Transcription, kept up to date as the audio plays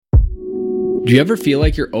Do you ever feel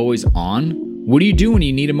like you're always on? What do you do when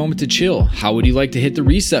you need a moment to chill? How would you like to hit the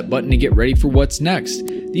reset button to get ready for what's next?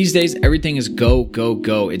 These days, everything is go, go,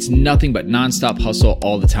 go. It's nothing but nonstop hustle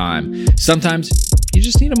all the time. Sometimes you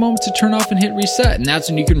just need a moment to turn off and hit reset, and that's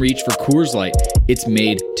when you can reach for Coors Light. It's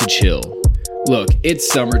made to chill. Look, it's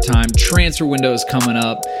summertime, transfer window is coming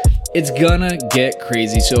up. It's gonna get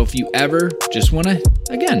crazy, so if you ever just wanna,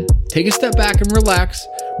 again, take a step back and relax,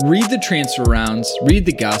 read the transfer rounds, read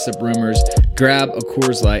the gossip rumors, grab a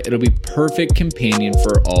Coors Light. It'll be perfect companion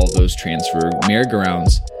for all those transfer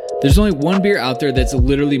merry-go-rounds. There's only one beer out there that's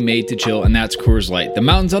literally made to chill, and that's Coors Light. The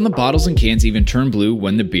mountains on the bottles and cans even turn blue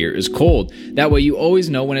when the beer is cold. That way you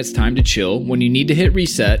always know when it's time to chill. When you need to hit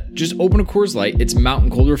reset, just open a Coors Light. It's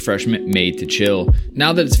mountain cold refreshment made to chill.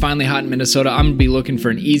 Now that it's finally hot in Minnesota, I'm going to be looking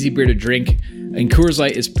for an easy beer to drink, and Coors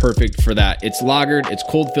Light is perfect for that. It's lagered, it's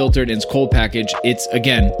cold filtered, and it's cold packaged. It's,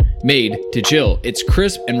 again, made to chill. It's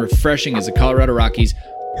crisp and refreshing as the Colorado Rockies.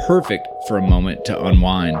 Perfect for a moment to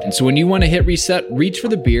unwind. And so when you want to hit reset, reach for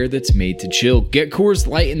the beer that's made to chill. Get Coors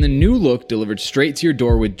Light in the new look delivered straight to your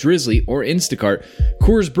door with Drizzly or Instacart.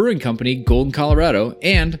 Coors Brewing Company, Golden, Colorado.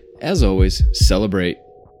 And, as always, celebrate.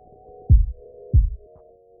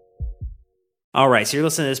 All right, so you're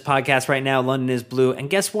listening to this podcast right now, London is Blue, and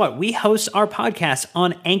guess what? We host our podcast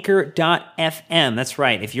on Anchor.fm. That's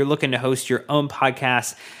right. If you're looking to host your own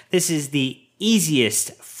podcast, this is the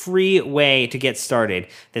easiest free way to get started.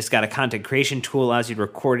 This got a content creation tool, allows you to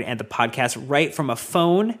record and the podcast right from a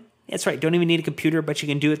phone. That's right, don't even need a computer, but you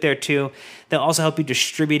can do it there too. They'll also help you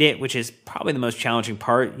distribute it, which is probably the most challenging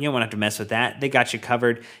part. You don't want to have to mess with that. They got you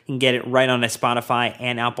covered. You can get it right on a Spotify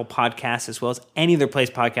and Apple Podcasts, as well as any other place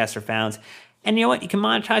podcasts are found. And you know what? You can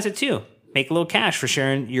monetize it too. Make a little cash for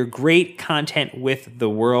sharing your great content with the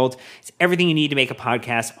world. It's everything you need to make a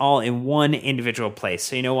podcast all in one individual place.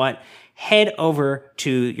 So you know what? Head over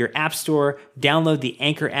to your app store, download the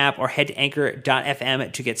Anchor app, or head to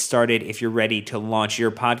anchor.fm to get started if you're ready to launch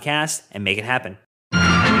your podcast and make it happen.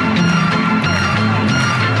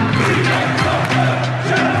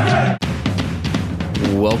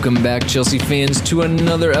 Welcome back, Chelsea fans, to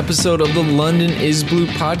another episode of the London is Blue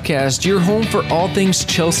podcast, your home for all things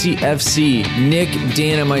Chelsea FC. Nick,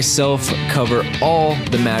 Dan, and myself cover all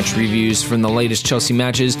the match reviews from the latest Chelsea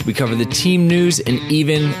matches. We cover the team news and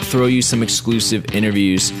even throw you some exclusive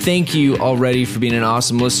interviews. Thank you already for being an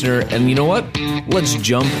awesome listener. And you know what? Let's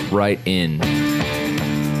jump right in.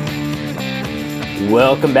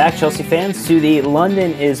 Welcome back, Chelsea fans, to the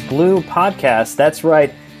London is Blue podcast. That's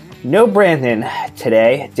right. No Brandon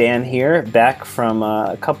today. Dan here, back from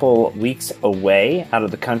a couple weeks away out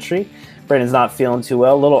of the country. Brandon's not feeling too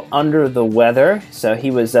well, a little under the weather, so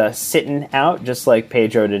he was sitting out just like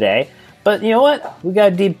Pedro today. But you know what? We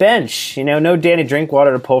got a deep bench. You know, no Danny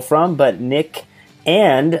Drinkwater to pull from, but Nick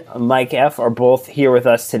and Mike F. are both here with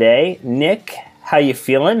us today. Nick, how you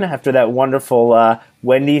feeling after that wonderful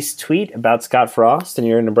Wendy's tweet about Scott Frost and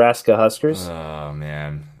your Nebraska Huskers? Oh,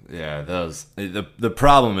 man. Yeah, the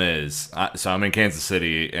problem is, so I'm in Kansas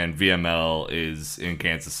City, and VML is in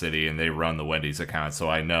Kansas City, and they run the Wendy's account, so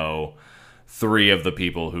I know 3 of the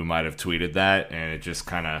people who might have tweeted that, and it just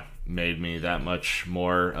kind of made me that much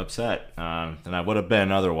more upset than I would have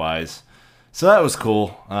been otherwise. So that was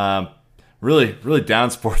cool. Really, really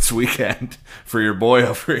down sports weekend for your boy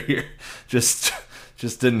over here. Just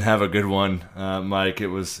didn't have a good one, Mike. It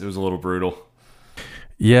was a little brutal.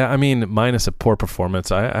 Yeah, I mean, minus a poor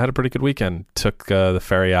performance, I had a pretty good weekend. Took the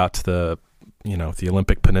ferry out to the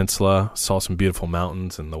Olympic Peninsula, saw some beautiful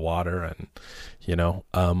mountains and the water, and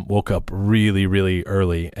woke up really, really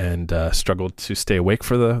early and struggled to stay awake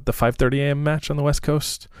for the 5:30 a.m. match on the West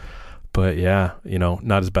Coast. But yeah,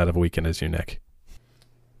 not as bad of a weekend as you, Nick.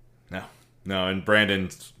 No, and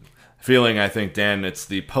Brandon's feeling, I think, Dan, it's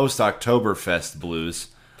the post-Oktoberfest blues,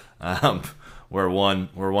 where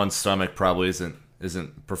one stomach probably isn't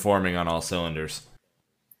performing on all cylinders.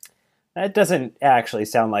 That doesn't actually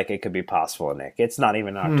sound like it could be possible, Nick. It's not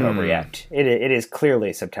even October yet. It is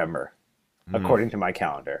clearly September, according to my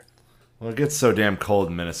calendar. Well, it gets so damn cold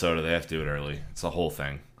in Minnesota, they have to do it early. It's a whole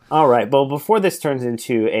thing. All right. Well, before this turns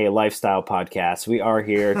into a lifestyle podcast, we are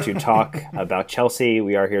here to talk about Chelsea.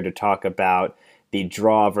 We are here to talk about the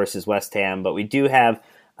draw versus West Ham. But we do have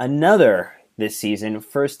another this season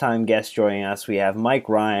first-time guest joining us. We have Mike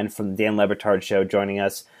Ryan from the Dan Le Batard Show joining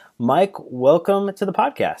us. Mike, welcome to the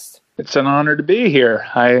podcast. It's an honor to be here.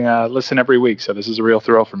 I listen every week, so this is a real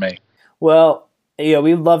thrill for me. Well,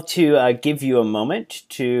 we'd love to give you a moment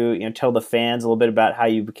to tell the fans a little bit about how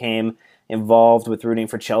you became involved with rooting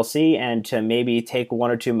for Chelsea, and to maybe take 1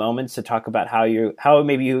 or 2 moments to talk about how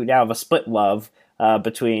maybe you now have a split love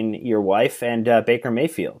between your wife and Baker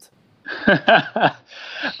Mayfield.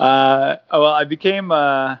 Well, I became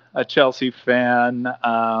a Chelsea fan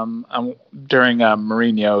during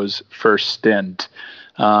Mourinho's first stint.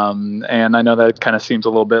 And I know that kind of seems a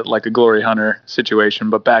little bit like a glory hunter situation,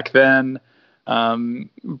 but back then,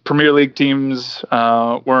 Premier League teams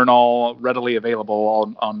weren't all readily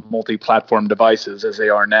available on multi-platform devices as they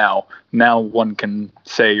are now. Now one can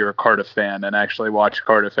say you're a Cardiff fan and actually watch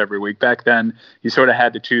Cardiff every week. Back then, you sort of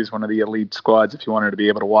had to choose one of the elite squads if you wanted to be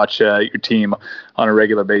able to watch your team on a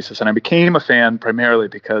regular basis. And I became a fan primarily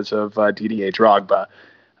because of Didier Drogba.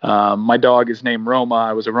 My dog is named Roma.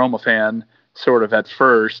 I was a Roma fan sort of at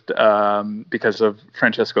first because of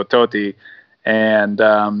Francesco Totti. And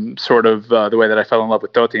sort of the way that I fell in love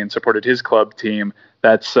with Totti and supported his club team,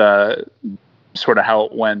 that's sort of how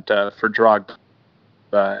it went for Drogba.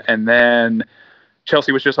 And then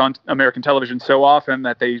Chelsea was just on American television so often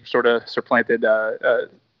that they sort of supplanted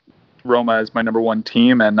Roma as my number one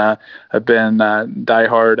team, and I've been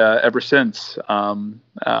diehard ever since. Love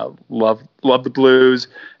the Blues,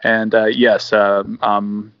 and yes,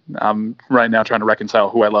 I'm right now trying to reconcile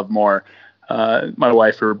who I love more. My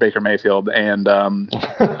wife or Baker Mayfield, and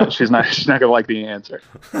she's not gonna like the answer.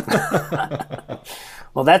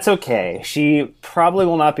 Well, that's okay. She probably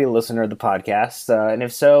will not be a listener of the podcast, and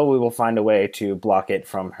if so, we will find a way to block it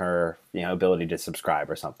from her, ability to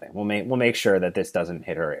subscribe or something. We'll make sure that this doesn't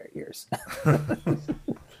hit her ears.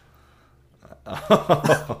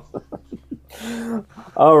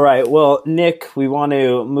 All right. Well, Nick, we want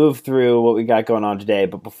to move through what we got going on today.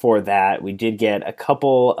 But before that, we did get a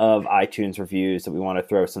couple of iTunes reviews that we want to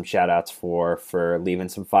throw some shout outs for leaving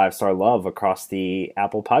some 5-star love across the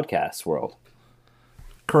Apple Podcasts world.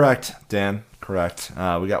 Correct, Dan. Correct.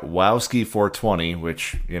 We got Wowski420,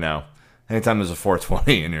 which, anytime there's a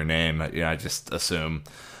 420 in your name, I just assume.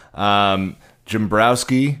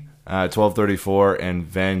 Jimbrowski, 1234, and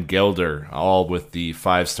Van Gelder, all with the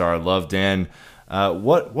 5-star love. Dan,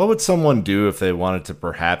 what would someone do if they wanted to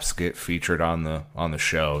perhaps get featured on the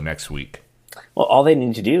show next week? Well, all they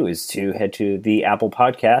need to do is to head to the Apple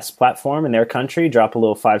Podcast platform in their country, drop a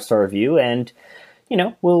little 5-star review, and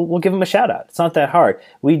we'll give them a shout out. It's not that hard.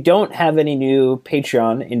 We don't have any new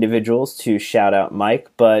Patreon individuals to shout out, Mike,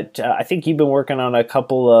 but I think you've been working on a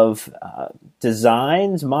couple of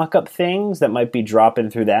designs, mock-up things that might be dropping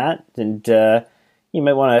through that, and you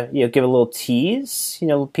might want to give a little tease,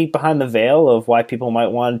 peek behind the veil of why people might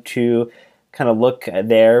want to kind of look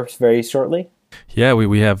there very shortly. Yeah,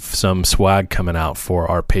 we have some swag coming out for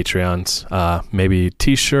our Patreons. Maybe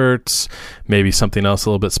T-shirts, maybe something else a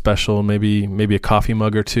little bit special, maybe a coffee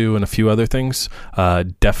mug or two, and a few other things.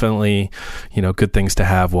 Definitely, good things to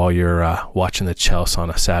have while you're watching the Chelsea on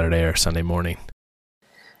a Saturday or Sunday morning.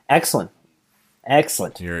 Excellent.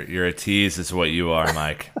 You're a tease is what you are,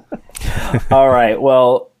 Mike. All right.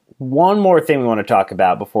 Well, one more thing we want to talk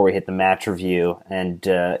about before we hit the match review and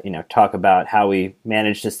talk about how we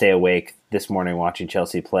managed to stay awake this morning watching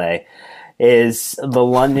Chelsea play is the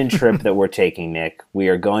London trip that we're taking, Nick. We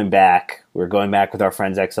are going back. We're going back with our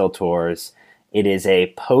friends XL Tours. It is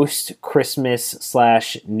a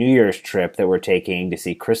post-Christmas/New Year's trip that we're taking to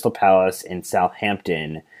see Crystal Palace in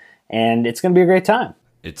Southampton, and it's going to be a great time.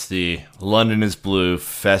 It's the London is Blue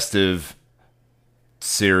festive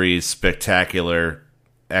series spectacular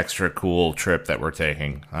extra cool trip that we're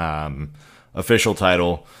taking. Official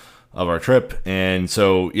title of our trip. And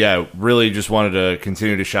so, yeah, really just wanted to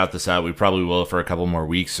continue to shout this out. We probably will for a couple more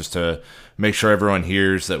weeks just to make sure everyone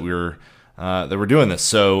hears that we're doing this.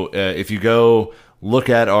 So if you go look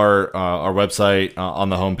at our website on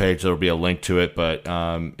the homepage, there will be a link to it, but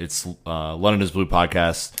it's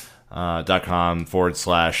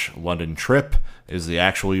LondonIsBluePodcast.com/London trip is the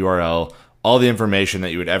actual URL. All the information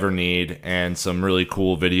that you would ever need and some really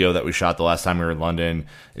cool video that we shot the last time we were in London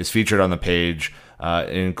is featured on the page.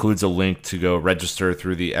 It includes a link to go register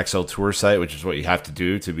through the XL Tour site, which is what you have to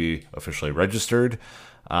do to be officially registered.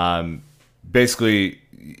 Basically,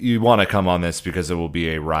 you want to come on this because it will be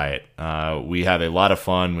a riot. We have a lot of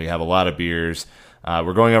fun. We have a lot of beers.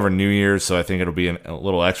 We're going over New Year's, so I think it'll be a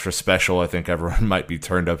little extra special. I think everyone might be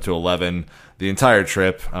turned up to 11 the entire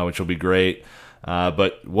trip, which will be great.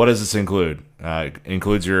 But what does this include? It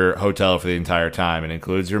includes your hotel for the entire time. It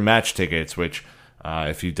includes your match tickets, which,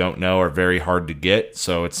 if you don't know, are very hard to get.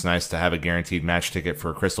 So it's nice to have a guaranteed match ticket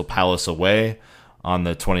for Crystal Palace away on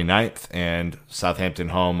the 29th and Southampton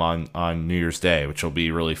home on New Year's Day, which will be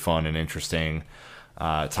really fun and interesting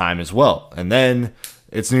time as well. And then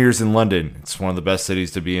it's New Year's in London. It's one of the best cities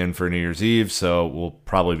to be in for New Year's Eve, so we'll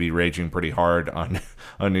probably be raging pretty hard on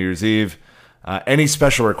New Year's Eve. Any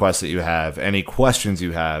special requests that you have, any questions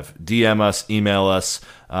you have, DM us, email us,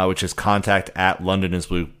 which is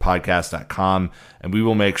contact@londonisbluepodcast.com, and we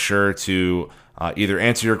will make sure to either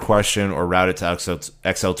answer your question or route it to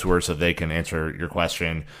XL Tour so they can answer your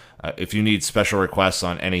question. If you need special requests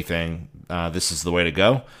on anything, this is the way to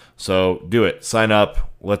go. So do it. Sign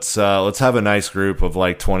up. Let's have a nice group of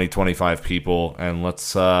like 20, 25 people, and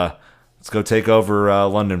let's go take over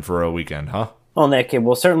London for a weekend, huh? Well, Nick, it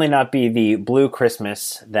will certainly not be the blue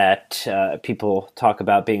Christmas that people talk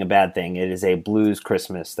about being a bad thing. It is a blues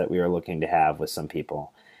Christmas that we are looking to have with some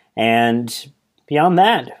people. And beyond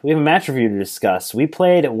that, we have a match review to discuss. We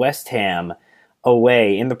played West Ham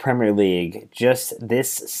away in the Premier League just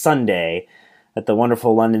this Sunday at the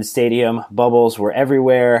wonderful London Stadium. Bubbles were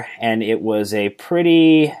everywhere, and it was a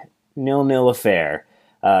pretty 0-0 affair.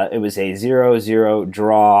 It was a 0-0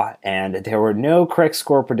 draw, and there were no correct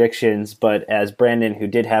score predictions, but as Brandon, who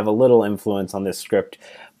did have a little influence on this script,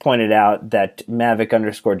 pointed out, that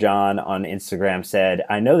Mavic_John on Instagram said,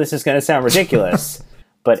 I know this is going to sound ridiculous,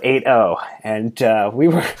 but 8-0. And we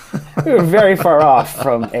were very far off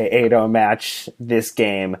from a 8-0 match this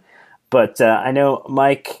game. But I know,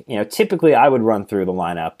 Mike, typically I would run through the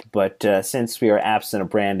lineup, but since we are absent of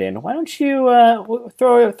Brandon, why don't you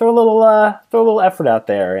throw a little effort out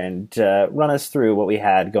there and run us through what we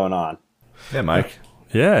had going on? Yeah, Mike.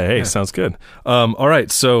 Yeah, hey, sounds good. All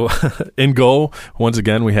right, so in goal, once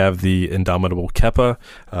again, we have the indomitable Kepa.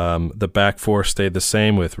 The back four stayed the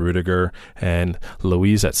same with Rudiger and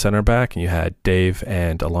Luiz at center back, and you had Dave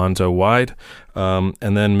and Alonso wide. And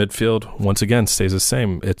then midfield, once again, stays the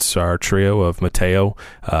same. It's our trio of Matteo,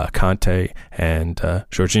 Conte, and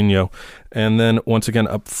Jorginho. And then, once again,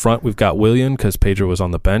 up front, we've got Willian, because Pedro was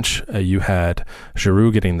on the bench. You had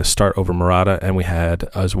Giroud getting the start over Morata, and we had,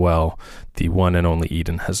 as well, the one and only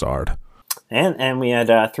Eden Hazard. And we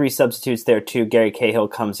had three substitutes there, too. Gary Cahill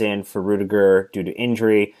comes in for Rudiger due to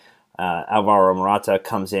injury. Alvaro Morata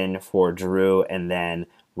comes in for Giroud, and then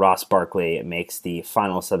Ross Barkley makes the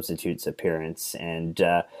final substitutes appearance. And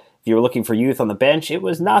if you were looking for youth on the bench, it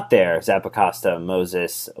was not there. Zappacosta,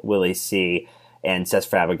 Moses, Willie C., and Cesc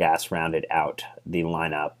Fabregas rounded out the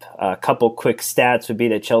lineup. A couple quick stats would be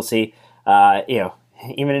that Chelsea,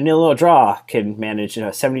 even a 0-0 draw, can manage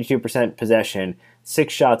 72% possession,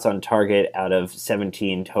 6 shots on target out of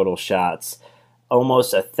 17 total shots,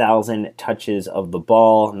 almost 1,000 touches of the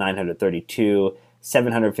ball, 932,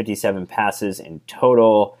 757 passes in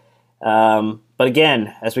total. But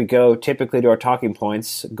again, as we go typically to our talking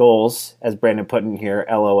points, goals, as Brandon put in here,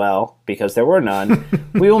 LOL, because there were none,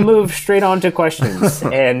 we will move straight on to questions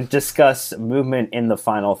and discuss movement in the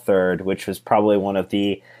final third, which was probably one of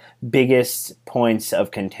the biggest points of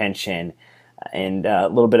contention. And a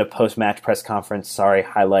little bit of post-match press conference,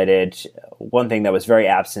 highlighted one thing that was very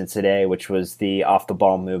absent today, which was the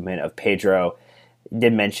off-the-ball movement of Pedro.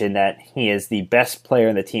 Did mention that he is the best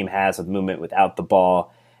player the team has with movement without the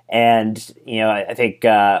ball. And, I think,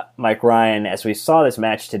 Mike Ryan, as we saw this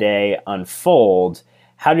match today unfold,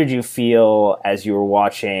 how did you feel as you were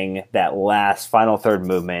watching that last final third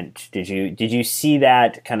movement? Did you see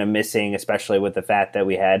that kind of missing, especially with the fact that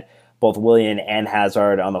we had both Willian and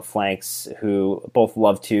Hazard on the flanks, who both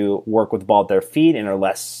love to work with the ball at their feet and are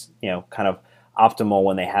less, kind of optimal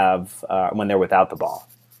when when they're without the ball?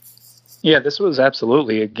 Yeah, this was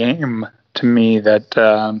absolutely a game to me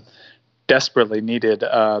that desperately needed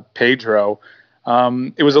Pedro.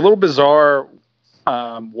 It was a little bizarre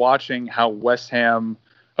watching how West Ham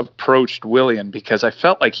approached Willian, because I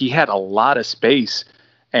felt like he had a lot of space,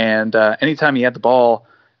 and anytime he had the ball,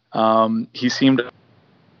 he seemed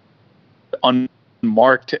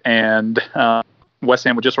unmarked, and West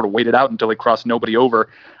Ham would just sort of wait it out until he crossed nobody over,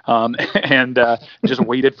 and just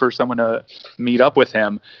waited for someone to meet up with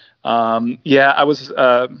him. I was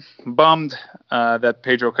bummed that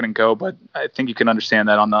Pedro couldn't go, but I think you can understand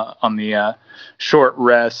that on the short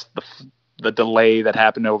rest, the delay that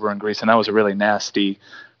happened over in Greece, and that was a really nasty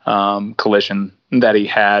collision that he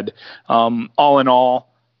had. All in all,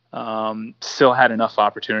 still had enough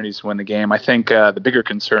opportunities to win the game. I think the bigger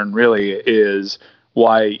concern really is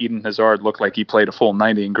why Eden Hazard looked like he played a full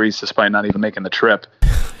 90 in Greece despite not even making the trip.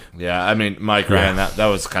 Yeah, I mean, Mike Ryan, that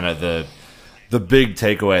was kind of the big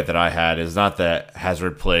takeaway that I had, is not that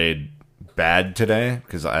Hazard played bad today,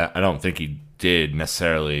 because I don't think he did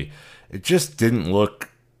necessarily. It just didn't look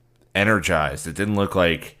energized. It didn't look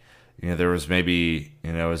like there was maybe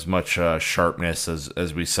as much sharpness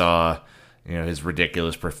as we saw his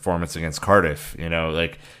ridiculous performance against Cardiff.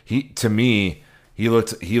 To me he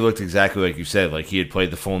looked exactly like you said, like he had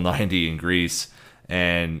played the full 90 in Greece,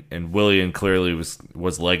 and Willian clearly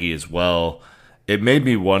was leggy as well. It made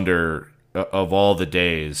me wonder of all the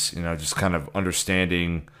days, just kind of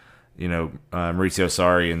understanding, Maurizio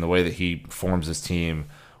Sarri and the way that he forms his team,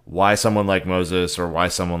 why someone like Moses or why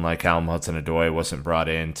someone like Callum Hudson-Odoi wasn't brought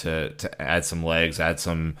in to add some legs, add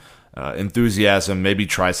some enthusiasm, maybe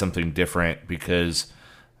try something different, because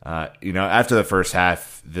after the first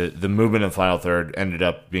half, the movement in the final third ended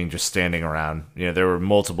up being just standing around. There were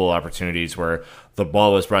multiple opportunities where the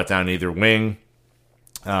ball was brought down either wing,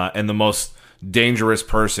 and the most dangerous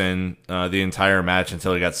person the entire match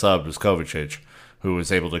until he got subbed was Kovacic, who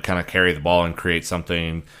was able to kind of carry the ball and create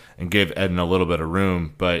something and give Eden a little bit of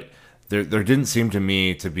room. But there didn't seem to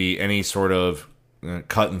me to be any sort of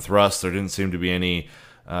cut and thrust. There didn't seem to be any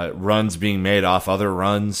runs being made off other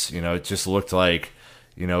runs. It just looked like,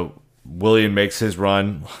 Willian makes his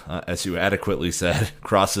run, as you adequately said,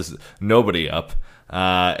 crosses nobody up,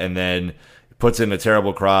 and then puts in a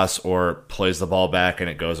terrible cross or plays the ball back and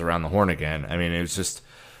it goes around the horn again. I mean, it was just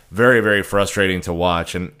very, very frustrating to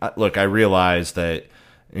watch. And look, I realize that,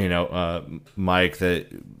 Mike, that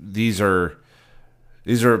these are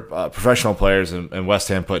professional players, and West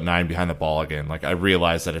Ham put 9 behind the ball again. Like, I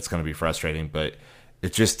realize that it's going to be frustrating, but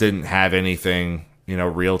it just didn't have anything,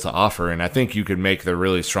 real to offer. And I think you could make the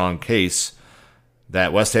really strong case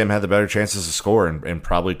that West Ham had the better chances to score and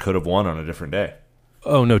probably could have won on a different day.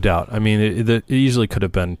 Oh, no doubt. I mean, it easily could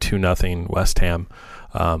have been 2-0 West Ham.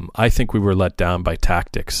 I think we were let down by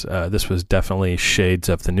tactics. This was definitely shades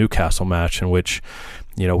of the Newcastle match, in which,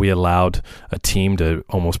 we allowed a team to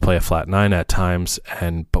almost play a flat 9 at times,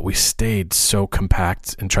 but we stayed so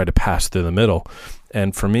compact and tried to pass through the middle.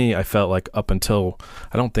 And for me, I felt like until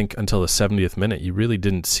the 70th minute, you really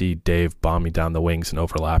didn't see Dave bombing down the wings and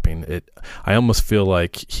overlapping. I almost feel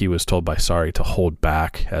like he was told by Sarri to hold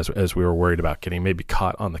back as we were worried about getting maybe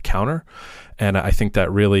caught on the counter. And I think that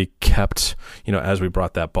really kept, as we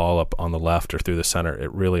brought that ball up on the left or through the center,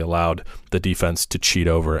 it really allowed the defense to cheat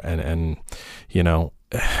over. And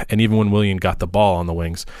even when Willian got the ball on the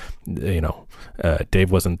wings,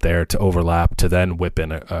 Dave wasn't there to overlap to then whip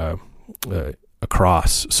in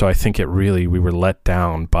across. So I think we were let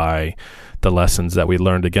down by the lessons that we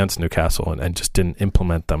learned against Newcastle and just didn't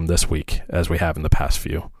implement them this week as we have in the past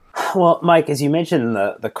few. Well, Mike, as you mentioned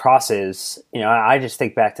the crosses, I just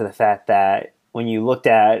think back to the fact that when you looked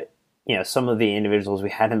at, some of the individuals we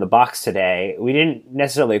had in the box today, we didn't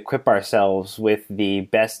necessarily equip ourselves with the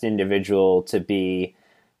best individual to be,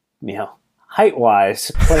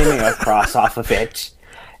 height-wise, claiming a cross off of it.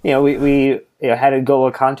 We had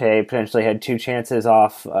N'Golo Kante potentially had 2 chances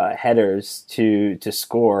off headers to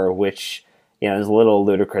score, which is a little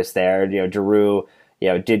ludicrous there. Giroud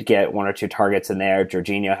did get 1 or 2 targets in there.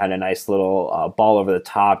 Jorginho had a nice little ball over the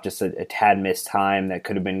top, just a tad missed time that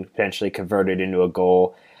could have been potentially converted into a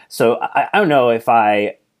goal. So I don't know if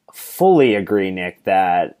I fully agree, Nick,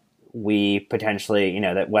 that we potentially,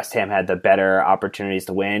 that West Ham had the better opportunities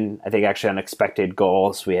to win. I think actually on expected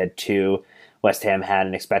goals, we had 2. West Ham had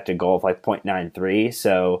an expected goal of like 0.93.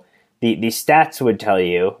 So the stats would tell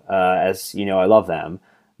you, as I love them,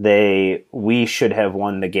 we should have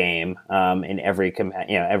won the game in every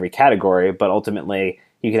category. But ultimately,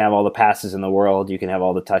 you can have all the passes in the world, you can have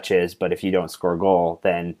all the touches, but if you don't score a goal,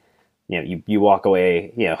 then you walk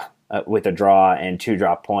away with a draw and 2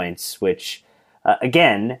 drop points, which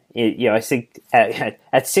again, I think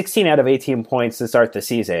at 16 out of 18 points to start the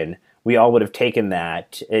season, we all would have taken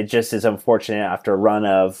that. It just is unfortunate after a run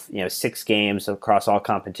of 6 games across all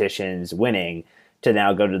competitions winning to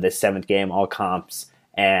now go to the 7th game all comps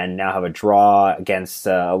and now have a draw against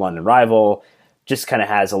a London rival. Just kind of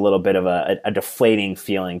has a little bit of a deflating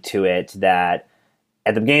feeling to it that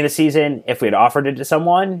at the beginning of the season, if we had offered it to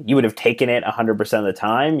someone, you would have taken it 100% of the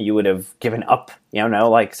time. You would have given up,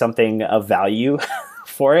 like something of value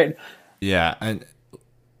for it. Yeah. And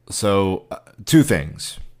so 2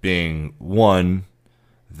 things. Being one,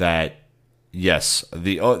 that yes,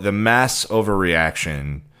 the mass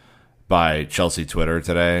overreaction by Chelsea Twitter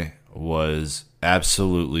today was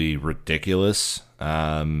absolutely ridiculous.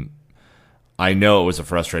 I know it was a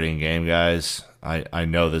frustrating game, guys. I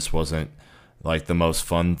know this wasn't like the most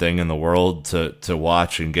fun thing in the world to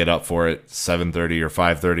watch and get up for at 7:30 or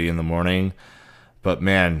 5:30 in the morning. But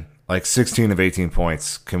man, like 16 of 18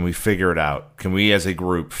 points, can we figure it out? Can we as a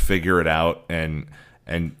group figure it out and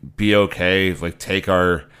be okay, like take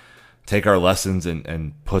our lessons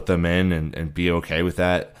and put them in and be okay with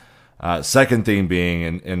that? Second thing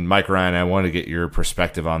being, and Mike Ryan, I want to get your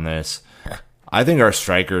perspective on this. I think our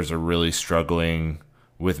strikers are really struggling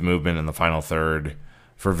with movement in the final third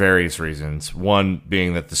for various reasons. One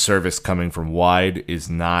being that the service coming from wide is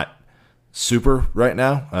not super right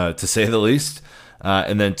now, to say the least.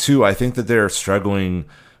 And then 2, I think that they're struggling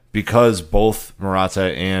because both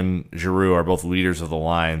Morata and Giroud are both leaders of the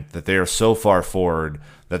line, that they are so far forward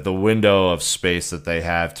that the window of space that they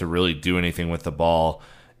have to really do anything with the ball,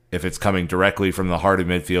 if it's coming directly from the heart of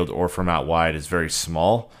midfield or from out wide, is very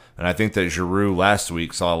small. And I think that Giroud last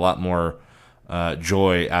week saw a lot more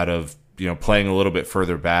joy out of playing a little bit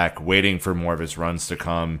further back, waiting for more of his runs to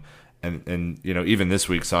come. And even this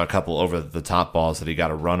week saw a couple over-the-top balls that he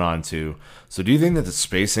got a run onto. So do you think that the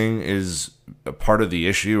spacing is a part of the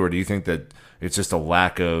issue, or do you think that it's just a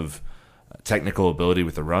lack of technical ability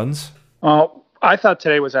with the runs? I thought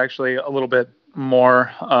today was actually a little bit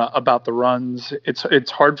more about the runs.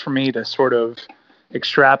 It's hard for me to sort of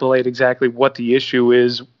extrapolate exactly what the issue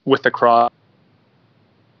is with the crosses.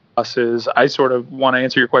 I sort of want to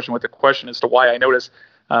answer your question with the question as to why I notice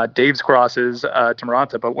Dave's crosses to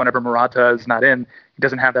Morata, but whenever Morata is not in, he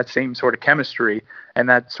doesn't have that same sort of chemistry, and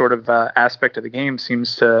that sort of aspect of the game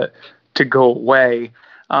seems to go away.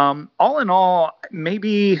 All in all,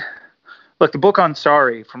 maybe, look, the book on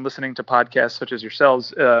Sarri, from listening to podcasts such as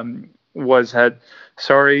yourselves, was that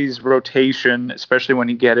Sarri's rotation, especially when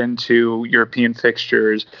you get into European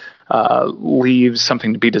fixtures, leaves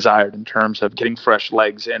something to be desired in terms of getting fresh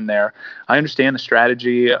legs in there. I understand the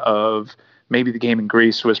strategy of maybe the game in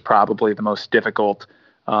Greece was probably the most difficult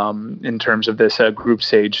in terms of this group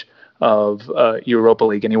stage of Europa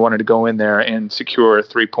League, and he wanted to go in there and secure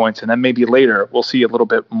 3 points, and then maybe later we'll see a little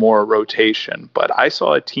bit more rotation. But I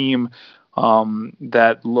saw a team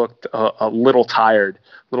that looked a little tired,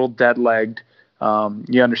 a little dead-legged.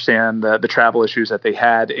 You understand the travel issues that they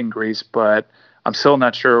had in Greece, but I'm still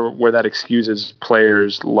not sure where that excuses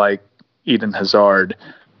players like Eden Hazard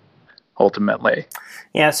ultimately.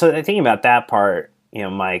 Yeah, so thinking about that part,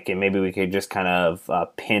 Mike, and maybe we could just kind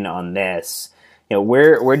of pin on this.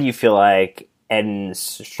 Where do you feel like Eden's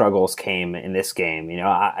struggles came in this game?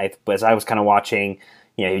 As I was kind of watching,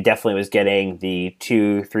 he definitely was getting the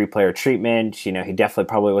 2-3 player treatment. He definitely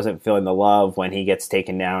probably wasn't feeling the love when he gets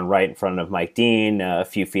taken down right in front of Mike Dean, a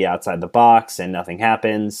few feet outside the box, and nothing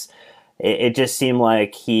happens. It just seemed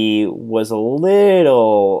like he was a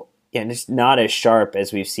little, just not as sharp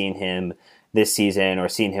as we've seen him this season or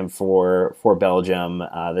seen him for Belgium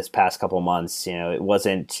this past couple months. It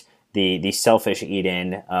wasn't the selfish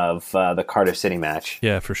Eden of the Cardiff City match.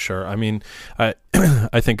 Yeah, for sure. I mean,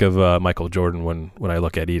 I think of Michael Jordan when I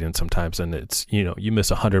look at Eden sometimes, and it's you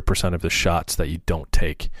miss 100% of the shots that you don't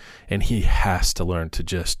take, and he has to learn to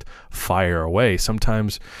just fire away.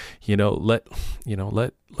 Sometimes, let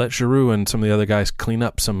Giroud and some of the other guys clean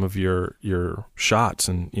up some of your shots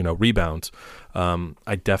and rebounds.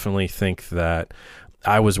 I definitely think that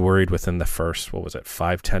I was worried within the first,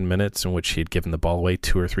 5-10 minutes in which he had given the ball away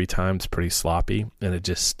 2 or 3 times, pretty sloppy, and it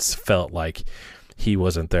just felt like he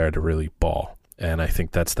wasn't there to really ball. And I think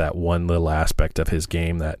that's that one little aspect of his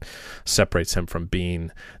game that separates him from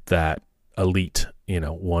being that elite,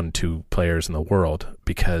 1-2 players in the world,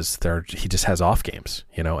 because he just has off games,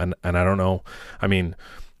 and I don't know. I mean,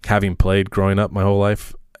 having played growing up my whole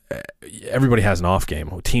life, everybody has an off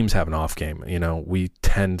game. Teams have an off game. We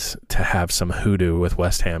tend to have some hoodoo with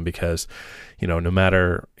West Ham because, no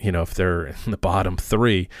matter, if they're in the bottom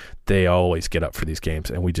 3, they always get up for these games,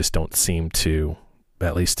 and we just don't seem to.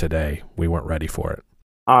 At least today, we weren't ready for it.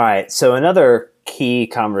 All right. So another key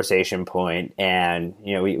conversation point, and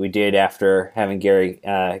we did, after having Gary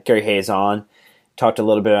Hayes on, talked a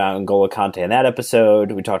little bit about N'Golo Kante in that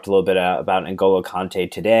episode. We talked a little bit about N'Golo Kante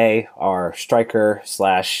today, our striker /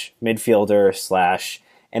 midfielder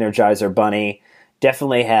 / energizer bunny.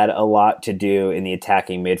 Definitely had a lot to do in the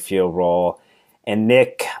attacking midfield role. And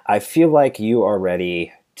Nick, I feel like you are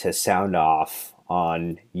ready to sound off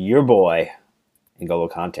on your boy,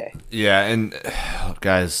 N'Golo Kante. Yeah, and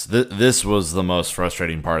guys, this was the most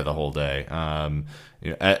frustrating part of the whole day.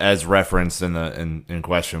 As referenced in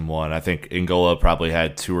question 1, I think N'Golo probably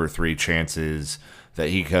had 2 or 3 chances that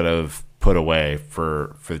he could have put away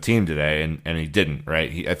for the team today, and he didn't.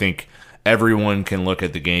 Right? I think everyone can look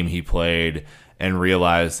at the game he played and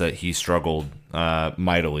realize that he struggled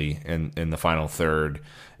mightily in the final third.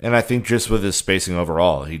 And I think just with his spacing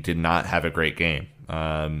overall, he did not have a great game.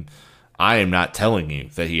 I am not telling you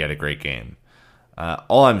that he had a great game.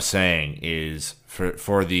 All I'm saying is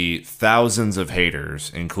for the thousands of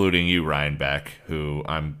haters, including you, Ryan Beck, who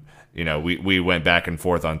we went back and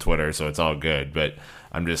forth on Twitter, so it's all good. But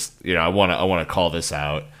I'm just, I want to call this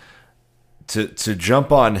out. To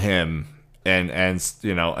jump on him and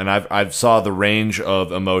I've saw the range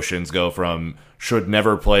of emotions go from should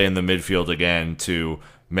never play in the midfield again to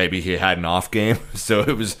maybe he had an off game. So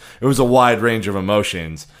it was a wide range of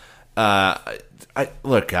emotions.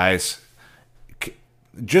 Look, guys,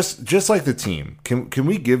 just like the team, can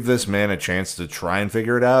we give this man a chance to try and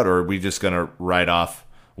figure it out, or are we just going to write off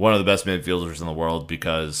one of the best midfielders in the world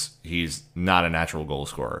because he's not a natural goal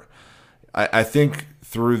scorer? I think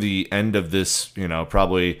through the end of this,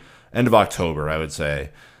 probably end of October, I would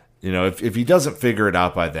say, if he doesn't figure it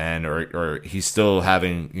out by then, or he's still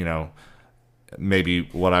having, maybe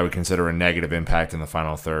what I would consider a negative impact in the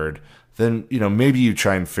final third, then maybe you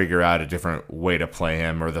try and figure out a different way to play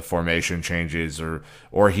him, or the formation changes,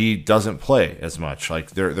 or he doesn't play as much.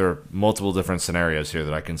 Like there are multiple different scenarios here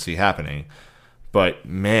that I can see happening. But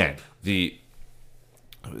man, for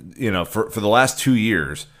the last 2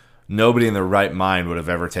 years, nobody in their right mind would have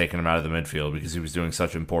ever taken him out of the midfield because he was doing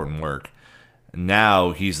such important work.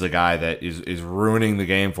 Now he's the guy that is ruining the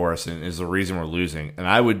game for us and is the reason we're losing.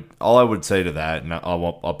 And all I would say to that, and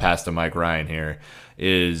I'll pass to Mike Ryan here,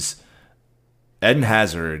 is Eden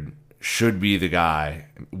Hazard should be the guy,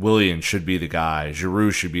 Willian should be the guy,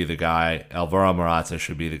 Giroud should be the guy, Alvaro Morata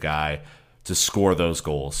should be the guy to score those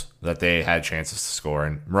goals that they had chances to score.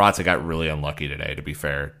 And Morata got really unlucky today, to be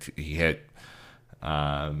fair. He hit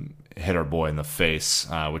our boy in the face,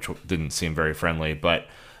 which didn't seem very friendly. But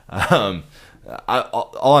all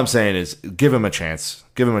I'm saying is give him a chance.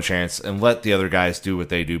 Give him a chance and let the other guys do what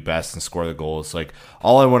they do best and score the goals. Like,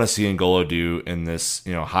 all I want to see N'Golo do in this,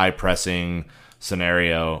 high-pressing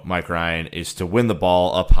scenario, Mike Ryan, is to win the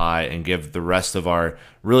ball up high and give the rest of our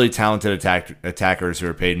really talented attackers who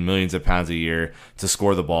are paid millions of pounds a year to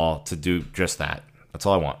score the ball to do just that. That's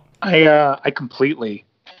all I want. I completely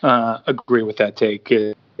agree with that take.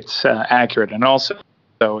 It's accurate, and also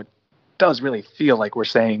it does really feel like we're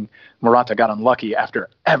saying Morata got unlucky after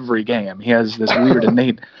every game. He has this weird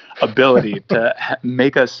innate ability to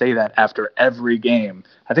make us say that after every game.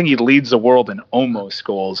 I think he leads the world in almost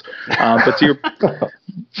goals. But to your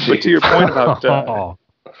point about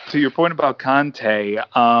Kanté,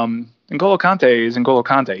 N'Golo Kanté is N'Golo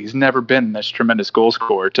Kanté. He's never been this tremendous goal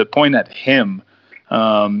scorer. To point at him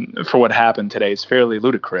for what happened today is fairly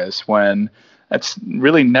ludicrous when that's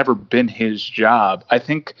really never been his job. I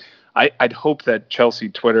think I'd hope that Chelsea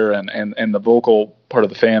Twitter and the vocal part of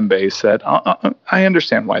the fan base that I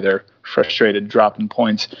understand why they're frustrated dropping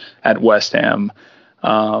points at West Ham.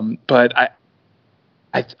 But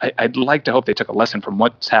I'd like to hope they took a lesson from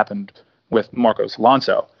what's happened with Marcos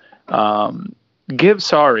Alonso. Give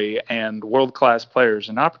Sarri and world-class players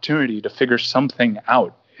an opportunity to figure something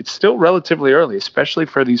out. It's still relatively early, especially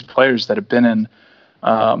for these players that have been in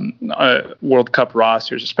World Cup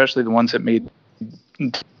rosters, especially the ones that made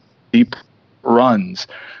deep runs.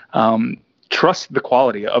 Trust the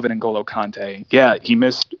quality of an N'Golo Kanté. Yeah, he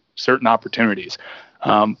missed certain opportunities,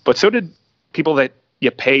 but so did people that you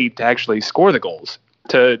pay to actually score the goals.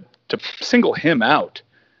 To single him out,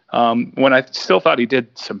 when I still thought he did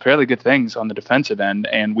some fairly good things on the defensive end,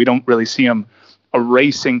 and we don't really see him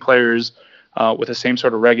erasing players with the same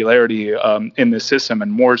sort of regularity in this system,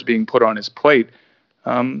 and more is being put on his plate.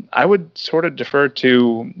 I would sort of defer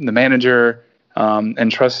to the manager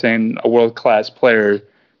and trusting a world-class player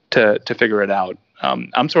to figure it out.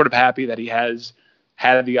 I'm sort of happy that he has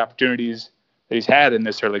had the opportunities that he's had in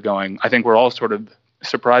this early going. I think we're all sort of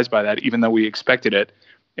surprised by that, even though we expected it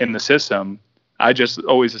in the system. I just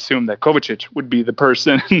always assumed that Kovacic would be the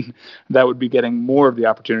person that would be getting more of the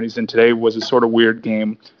opportunities, and today was a sort of weird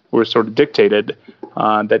game where it sort of dictated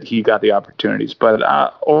that he got the opportunities. But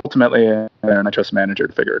ultimately, I trust the manager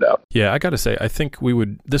to figure it out. Yeah, I got to say, I think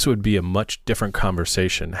this would be a much different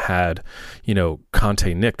conversation had,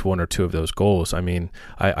 Kanté nicked one or two of those goals. I mean,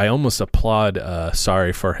 I almost applaud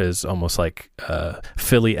Sarri for his almost like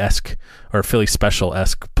Philly-esque or Philly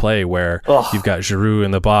special-esque play where you've got Giroud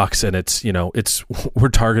in the box and it's we're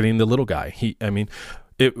targeting the little guy.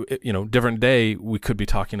 Different day, we could be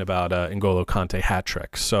talking about N'Golo Kanté hat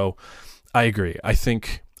trick. So I agree. I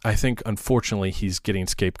think unfortunately he's getting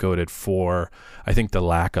scapegoated for, I think, the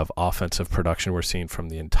lack of offensive production we're seeing from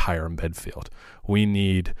the entire midfield. We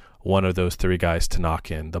need one of those three guys to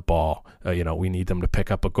knock in the ball. We need them to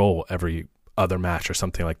pick up a goal every other match or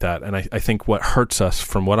something like that. And I think what hurts us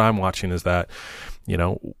from what I'm watching is that,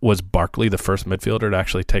 was Barkley the first midfielder to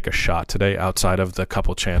actually take a shot today outside of the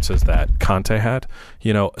couple chances that Kanté had?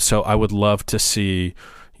 So I would love to see,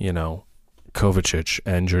 Kovacic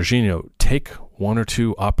and Jorginho take one or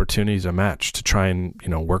two opportunities a match to try and,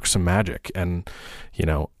 work some magic. And,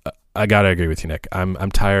 I got to agree with you, Nick.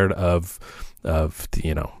 I'm tired of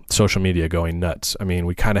the, social media going nuts. I mean,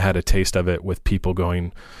 we kind of had a taste of it with people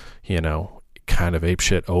going, kind of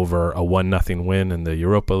apeshit over a 1-0 win in the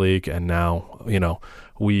Europa League, and now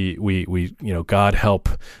we God help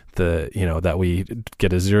that we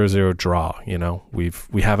get a 0-0 draw.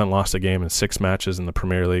 We haven't lost a game in 6 matches in the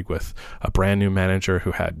Premier League with a brand new manager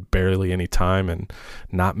who had barely any time and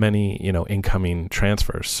not many incoming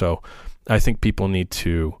transfers. So I think people need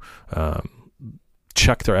to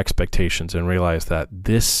check their expectations and realize that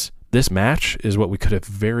this match is what we could have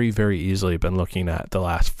very, very easily been looking at the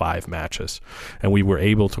last 5 matches, and we were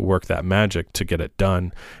able to work that magic to get it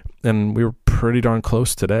done. And we were pretty darn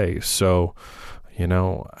close today. So,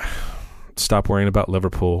 stop worrying about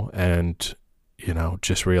Liverpool and,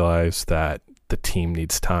 just realize that the team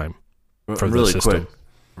needs time for the system.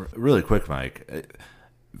 Really quick, Mike.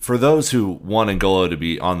 For those who want N'Golo to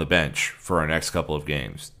be on the bench for our next couple of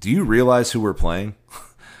games, do you realize who we're playing?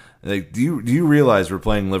 Do you realize we're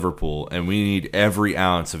playing Liverpool and we need every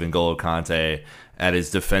ounce of N'Golo Kante at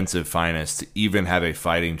his defensive finest to even have a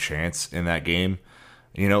fighting chance in that game?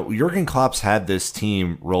 Jurgen Klopp's had this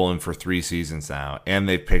team rolling for 3 seasons now, and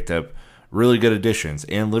they've picked up really good additions,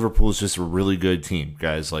 and Liverpool is just a really good team,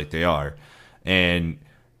 guys, like they are. And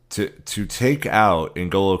to take out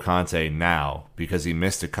N'Golo Kante now because he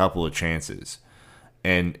missed a couple of chances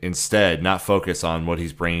and instead not focus on what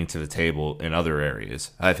he's bringing to the table in other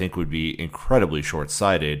areas, I think would be incredibly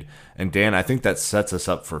short-sighted. And Dan, I think that sets us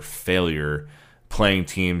up for failure playing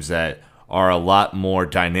teams that are a lot more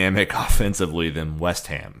dynamic offensively than West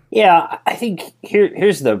Ham. Yeah, I think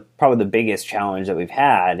here's probably the biggest challenge that we've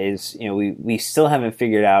had is, we still haven't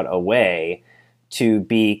figured out a way to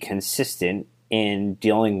be consistent in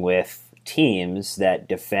dealing with teams that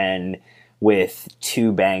defend with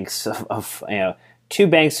 2 banks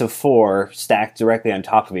of 4 stacked directly on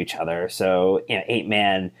top of each other. So,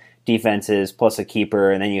 8-man defenses plus a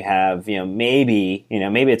keeper, and then you have, maybe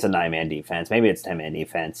it's a 9-man defense, maybe it's 10-man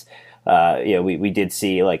defense. We did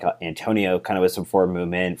see like Antonio kind of with some forward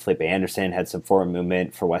movement. Felipe Anderson had some forward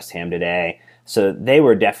movement for West Ham today. So they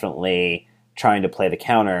were definitely trying to play the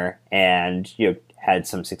counter and, had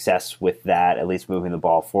some success with that, at least moving the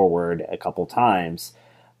ball forward a couple times.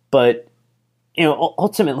 But,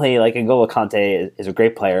 ultimately, like N'Golo Kante is a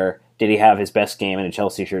great player. Did he have his best game in a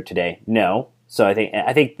Chelsea shirt today? No. So I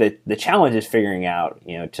think that the challenge is figuring out,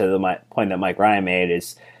 to the point that Mike Ryan made,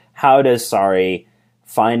 is how does Sarri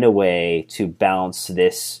find a way to balance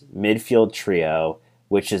this midfield trio,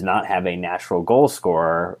 which does not have a natural goal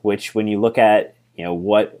scorer, which when you look at,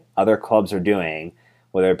 what other clubs are doing,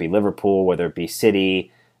 whether it be Liverpool, whether it be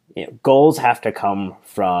City, goals have to come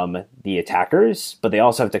from the attackers, but they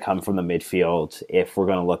also have to come from the midfield if we're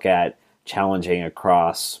going to look at challenging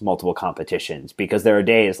across multiple competitions. Because there are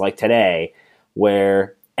days like today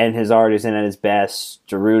where Eden Hazard isn't at his best,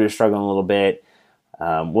 Giroud is struggling a little bit,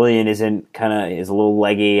 Willian is a little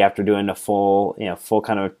leggy after doing a full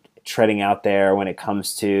kind of treading out there when it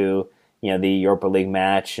comes to the Europa League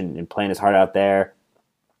match and playing his heart out there.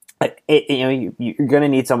 You're going to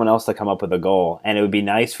need someone else to come up with a goal, and it would be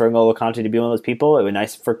nice for N'Golo Kante to be one of those people. It would be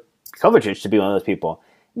nice for Kovacic to be one of those people.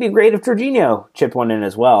 It'd be great if Jorginho chipped one in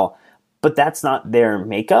as well, but that's not their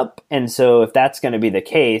makeup. And so if that's going to be the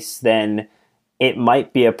case, then it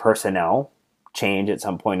might be a personnel change at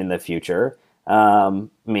some point in the future. Again,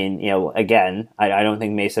 I don't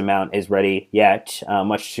think Mason Mount is ready yet,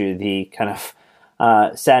 much to the kind of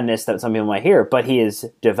sadness that some people might hear, but he is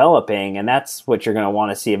developing, and that's what you're going to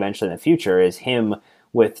want to see eventually in the future, is him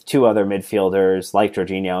with 2 other midfielders like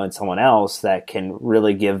Jorginho and someone else that can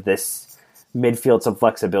really give this midfield some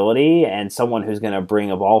flexibility, and someone who's going to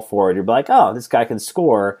bring a ball forward. You're like, oh, this guy can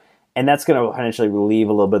score, and that's going to potentially relieve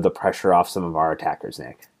a little bit of the pressure off some of our attackers,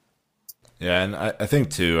 Nick. Yeah, and I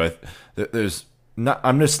think too,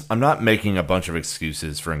 I'm not making a bunch of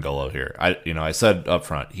excuses for N'Golo here. I said up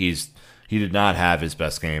front, he did not have his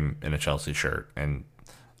best game in a Chelsea shirt, and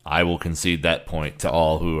I will concede that point to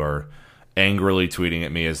all who are angrily tweeting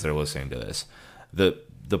at me as they're listening to this.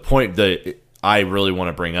 The point that I really want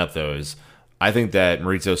to bring up, though, is I think that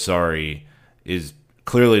Maurizio Sarri is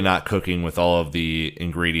clearly not cooking with all of the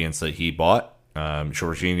ingredients that he bought.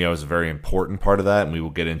 Jorginho is a very important part of that, and we will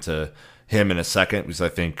get into him in a second because I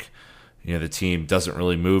think the team doesn't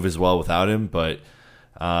really move as well without him, but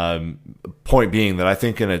point being that I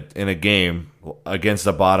think in a game against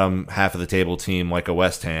a bottom half of the table team like a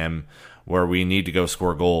West Ham where we need to go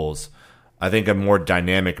score goals, I think a more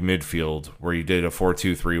dynamic midfield where you did a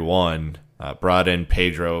 4-2-3-1, brought in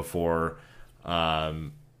Pedro for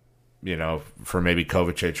maybe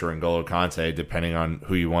Kovacic or N'Golo Kante, depending on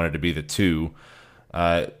who you wanted to be the 2,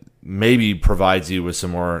 maybe provides you with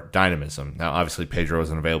some more dynamism. Now, obviously, Pedro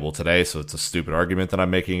isn't available today, so it's a stupid argument that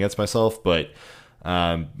I'm making against myself, but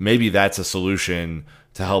maybe that's a solution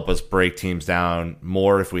to help us break teams down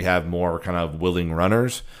more if we have more kind of willing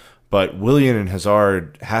runners. But Willian and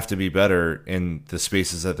Hazard have to be better in the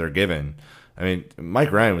spaces that they're given. I mean,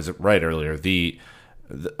 Mike Ryan was right earlier. The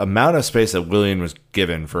amount of space that Willian was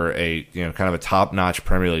given for a kind of a top-notch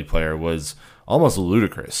Premier League player was almost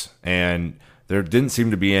ludicrous. And there didn't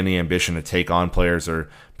seem to be any ambition to take on players or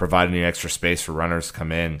provide any extra space for runners to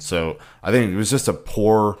come in. So I think it was just a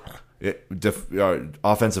poor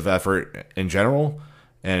offensive effort in general.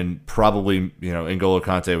 And probably, N'Golo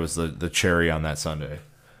Kante was the cherry on that Sunday.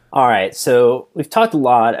 All right, so we've talked a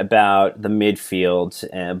lot about the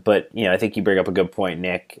midfield, but I think you bring up a good point,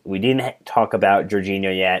 Nick. We didn't talk about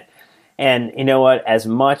Jorginho yet, and you know what? As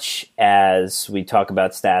much as we talk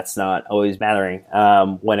about stats not always mattering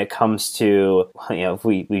when it comes to if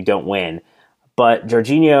we don't win, but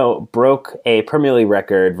Jorginho broke a Premier League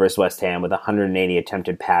record versus West Ham with 180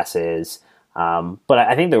 attempted passes. But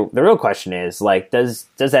I think the real question is does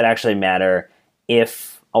that actually matter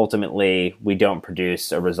if ultimately we don't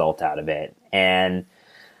produce a result out of it? And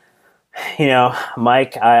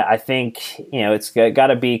Mike, I think it's got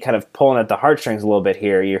to be kind of pulling at the heartstrings a little bit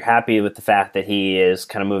here. You're happy with the fact that he is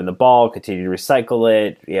kind of moving the ball, continue to recycle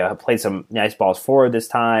it, played some nice balls forward this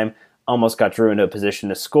time, almost got Drew into a position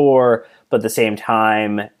to score, but at the same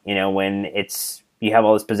time, when you have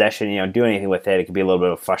all this possession, you don't do anything with it, it can be a little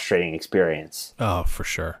bit of a frustrating experience. Oh, for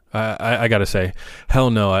sure. I got to say,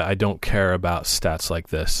 hell no, I don't care about stats like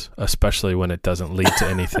this, especially when it doesn't lead to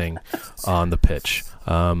anything on the pitch.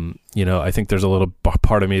 I think there's a little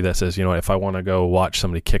part of me that says, if I want to go watch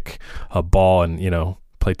somebody kick a ball and,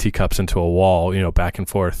 play teacups into a wall, back and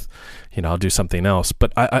forth, I'll do something else.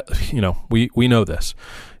 But we know this.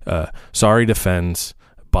 Sarri defends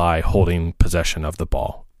by holding possession of the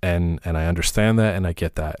ball. And I understand that, and I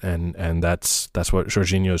get that, and that's what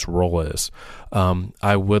Jorginho's role is.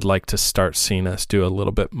 I would like to start seeing us do a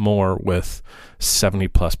little bit more with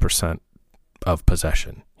 70+% of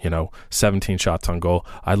possession. 17 shots on goal.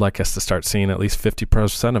 I'd like us to start seeing at least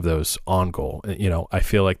 50% of those on goal. I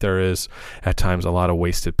feel like there is at times a lot of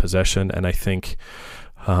wasted possession, and I think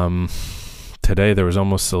today there was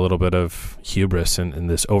almost a little bit of hubris and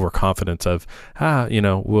this overconfidence of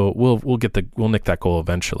we'll nick that goal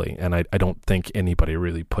eventually, and I don't think anybody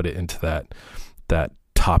really put it into that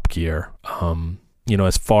top gear.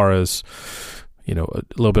 As far as a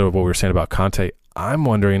little bit of what we were saying about Kante, I'm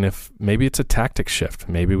wondering if maybe it's a tactic shift.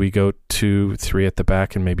 Maybe we go 2-3 at the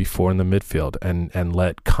back and maybe 4 in the midfield, and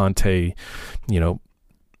let Kante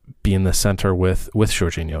be in the center with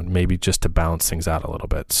Jorginho, maybe just to balance things out a little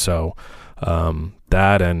bit. So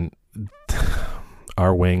that, and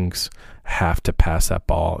our wings have to pass that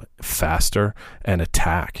ball faster and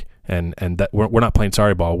attack, and that we're not playing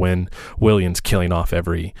sorry ball when Willian's killing off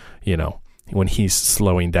every when he's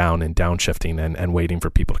slowing down and downshifting and waiting for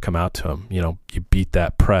people to come out to him. You beat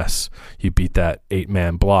that press, you beat that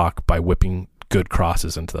 8-man block by whipping good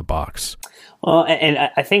crosses into the box. Well, and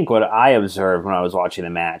I think what I observed when I was watching the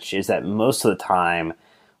match is that most of the time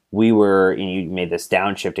we were, and you made this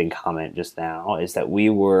downshifting comment just now, is that we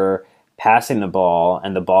were passing the ball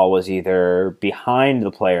and the ball was either behind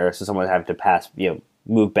the player, so someone would have to pass,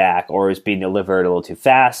 move back, or it was being delivered a little too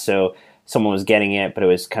fast, so someone was getting it, but it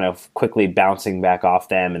was kind of quickly bouncing back off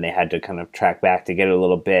them and they had to kind of track back to get it a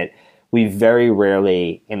little bit. We very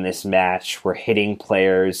rarely in this match were hitting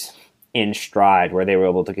players in stride where they were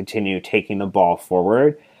able to continue taking the ball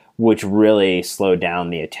forward, which really slowed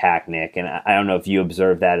down the attack, Nick. And I don't know if you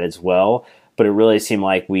observed that as well, but it really seemed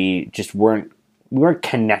like we just weren't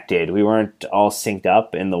connected. We weren't all synced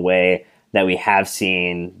up in the way that we have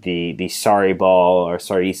seen the Sarri ball or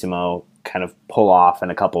Sarrissimo kind of pull off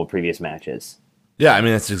in a couple of previous matches. Yeah, I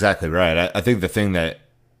mean, that's exactly right. I think the thing that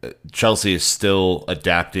Chelsea is still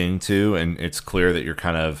adapting to, and it's clear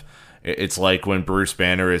that it's like when Bruce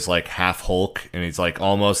Banner is like half Hulk and he's like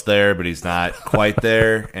almost there, but he's not quite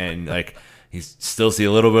there. And like, you still see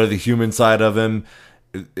a little bit of the human side of him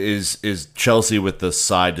is Chelsea with the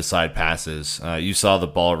side to side passes. You saw the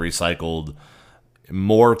ball recycled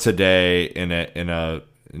more today in a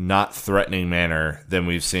not threatening manner than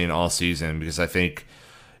we've seen all season, because I think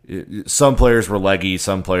some players were leggy,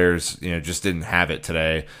 some players just didn't have it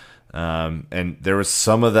today, and there was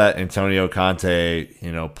some of that Antonio Conte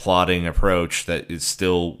plotting approach that is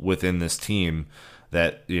still within this team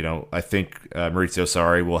that I think Maurizio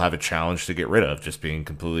Sarri will have a challenge to get rid of, just being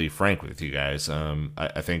completely frank with you guys.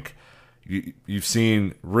 I think you've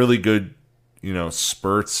seen really good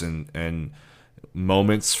spurts and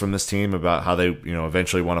moments from this team about how they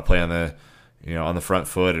eventually want to play on the front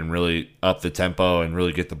foot and really up the tempo and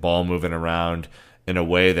really get the ball moving around in a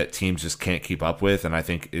way that teams just can't keep up with, and I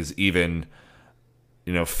think is even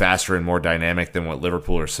faster and more dynamic than what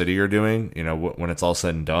Liverpool or City are doing, when it's all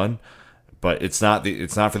said and done. But it's not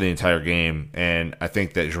for the entire game. And I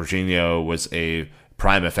think that Jorginho was a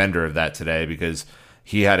prime offender of that today, because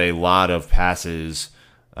he had a lot of passes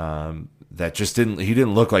that just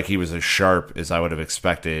didn't look like he was as sharp as I would have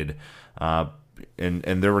expected. And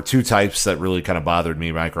there were two types that really kind of bothered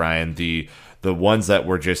me, Mike Ryan. The ones that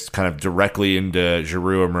were just kind of directly into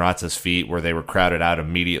Giroud or Morata's feet, where they were crowded out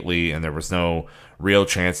immediately and there was no real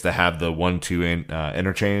chance to have the 1-2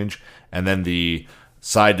 interchange. And then the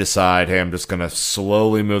side to side, hey, I'm just going to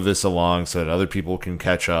slowly move this along so that other people can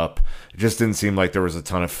catch up. It just didn't seem like there was a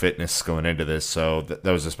ton of fitness going into this. So that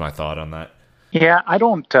was just my thought on that. Yeah, I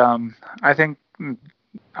don't. I think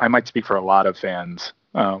I might speak for a lot of fans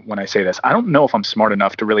when I say this. I don't know if I'm smart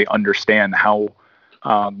enough to really understand how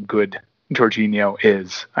good Jorginho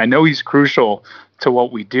is. I know he's crucial to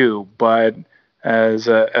what we do, but as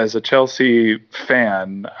a Chelsea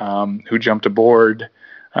fan who jumped aboard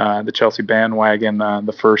the Chelsea bandwagon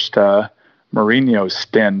the first Mourinho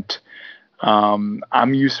stint,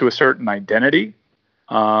 I'm used to a certain identity,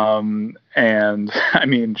 and I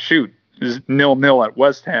mean, shoot, 0-0 at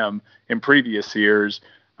West Ham in previous years.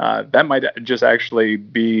 That might just actually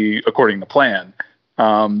be according to plan.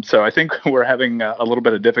 So I think we're having a little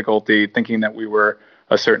bit of difficulty thinking that we were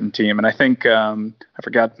a certain team. And I think, I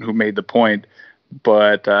forgot who made the point,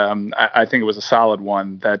 but I think it was a solid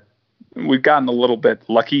one, that we've gotten a little bit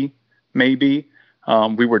lucky, maybe.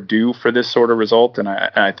 We were due for this sort of result, and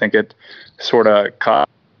I think it sort of caught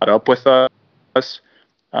up with us.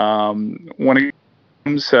 When it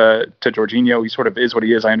comes to Jorginho, he sort of is what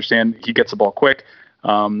he is. I understand he gets the ball quick.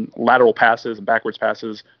 Lateral passes and backwards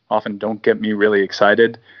passes often don't get me really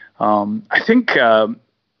excited. I think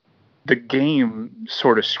the game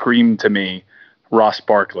sort of screamed to me Ross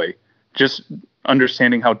Barkley, just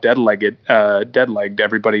understanding how dead-legged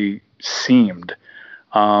everybody seemed.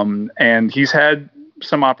 And he's had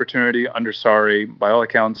some opportunity under Sarri. By all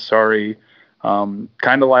accounts, Sarri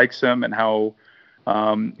kind of likes him and how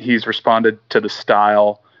he's responded to the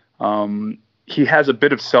style. He has a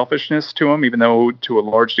bit of selfishness to him, even though to a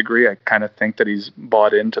large degree I kind of think that he's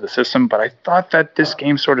bought into the system. But I thought that this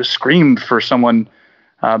game sort of screamed for someone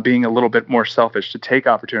being a little bit more selfish, to take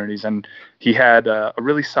opportunities. And he had a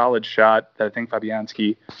really solid shot that I think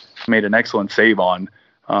Fabianski made an excellent save on.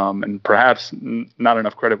 And perhaps not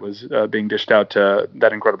enough credit was being dished out to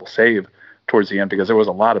that incredible save towards the end, because there was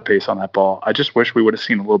a lot of pace on that ball. I just wish we would have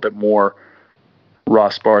seen a little bit more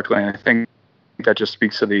Ross Barkley. And I think that just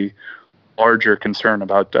speaks to the larger concern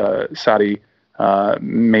about Sarri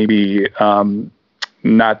maybe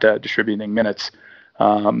not distributing minutes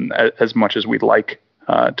as much as we'd like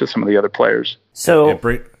to some of the other players. So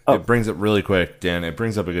it brings up really quick, Dan. It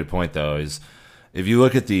brings up a good point, though, is if you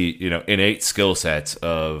look at the innate skill sets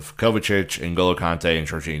of Kovacic, N'Golo Kante, and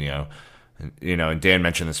Jorginho, and Dan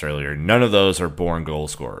mentioned this earlier, none of those are born goal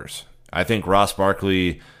scorers. I think Ross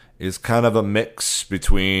Barkley is kind of a mix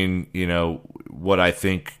between, what I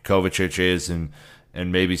think Kovacic is and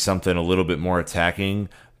maybe something a little bit more attacking.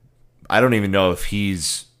 I don't even know if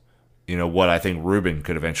he's, what I think Ruben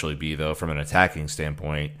could eventually be, though, from an attacking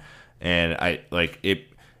standpoint. And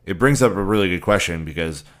it brings up a really good question,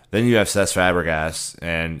 because then you have Cesc Fabregas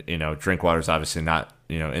and, Drinkwater's obviously not,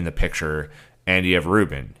 in the picture, and you have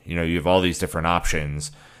Ruben. You have all these different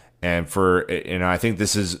options. And I think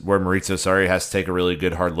this is where Maurizio Sarri has to take a really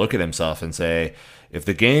good hard look at himself and say, if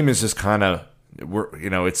the game is just kind of,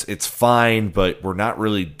 it's fine, but we're not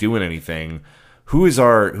really doing anything, who's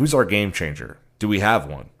our game changer? Do we have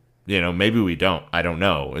one? Maybe we don't. I don't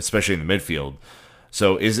know, especially in the midfield.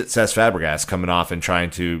 So is it Cesc Fabregas coming off and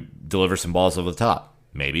trying to deliver some balls over the top?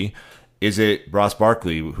 Maybe. Is it Ross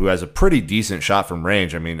Barkley, who has a pretty decent shot from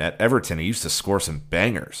range? I mean, at Everton, he used to score some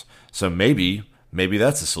bangers. So maybe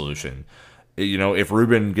that's the solution. If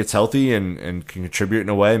Ruben gets healthy and can contribute in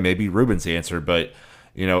a way, maybe Ruben's the answer. But,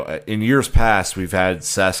 in years past, we've had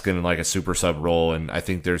Cesc in like a super sub role, and I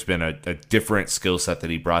think there's been a different skill set that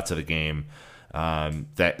he brought to the game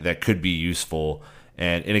that could be useful.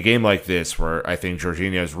 And in a game like this, where I think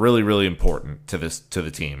Jorginho is really, really important to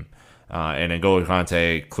the team, and N'Golo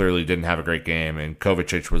Kante clearly didn't have a great game, and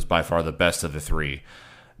Kovacic was by far the best of the three.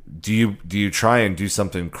 Do you try and do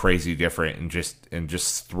something crazy different and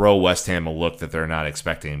just throw West Ham a look that they're not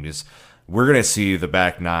expecting? Because we're going to see the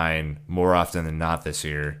back nine more often than not this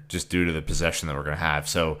year, just due to the possession that we're going to have.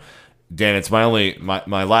 So, Dan, it's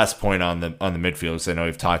my last point on the midfield, because I know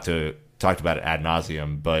we've talked about it ad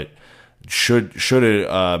nauseum, but should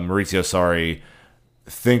Maurizio Sarri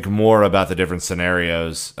think more about the different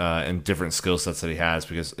scenarios and different skill sets that he has?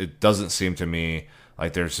 Because it doesn't seem to me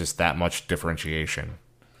Like there's just that much differentiation.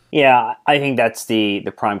 Yeah, I think that's the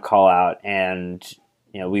prime call out. And,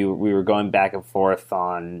 we were going back and forth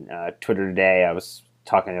on Twitter today. I was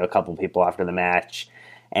talking to a couple people after the match.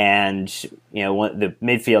 And, the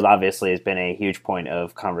midfield obviously has been a huge point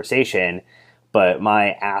of conversation. But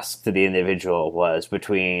my ask to the individual was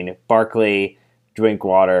between Barkley,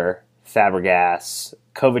 Drinkwater, Fabregas,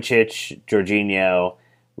 Kovacic, Jorginho,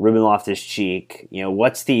 Ruben Loftus-Cheek.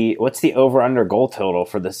 What's the over/under goal total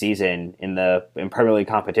for the season in Premier League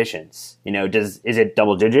competitions? Is it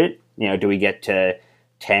double digit? Do we get to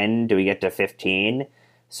 10? Do we get to 15?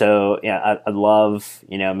 So I'd love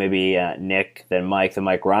maybe Nick, then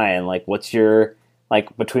Mike Ryan. Like, what's your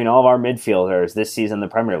between all of our midfielders this season in the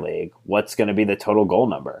Premier League? What's going to be the total goal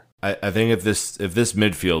number? I think if this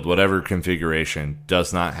midfield, whatever configuration,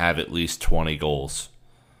 does not have at least 20 goals,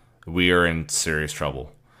 we are in serious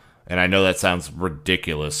trouble. And I know that sounds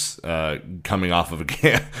ridiculous coming off of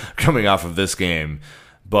this game,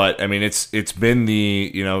 but I mean it's been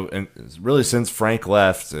and really since Frank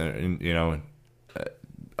left, an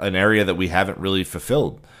area that we haven't really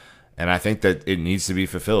fulfilled, and I think that it needs to be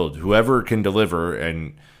fulfilled. Whoever can deliver,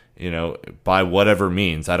 and by whatever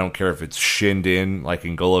means, I don't care if it's shinned in like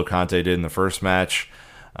N'Golo Kante did in the first match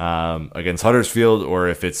against Huddersfield, or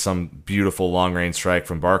if it's some beautiful long range strike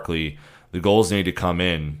from Barkley. The goals need to come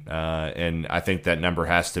in, and I think that number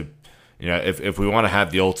has to, if we want to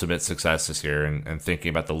have the ultimate success this year, and thinking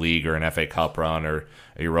about the league or an FA Cup run or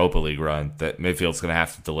a Europa League run, that midfield's going to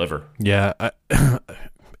have to deliver. Yeah,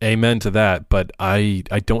 amen to that. But I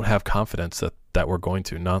don't have confidence that we're going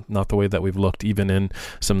to. Not the way that we've looked, even in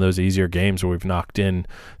some of those easier games where we've knocked in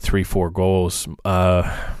 3-4 goals.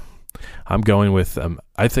 I'm going with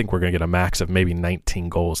I think we're going to get a max of maybe 19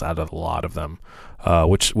 goals out of a lot of them,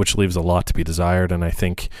 which leaves a lot to be desired. And I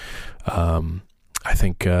think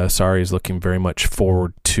Sarri is looking very much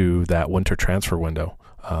forward to that winter transfer window,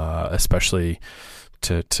 especially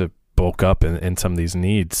to bulk up in some of these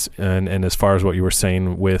needs. And as far as what you were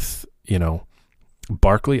saying with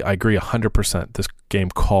Barkley, I agree 100%. This game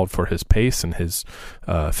called for his pace and his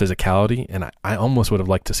physicality, and I almost would have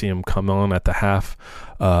liked to see him come on at the half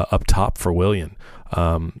up top for Willian,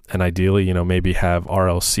 and ideally, maybe have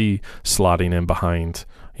RLC slotting in behind,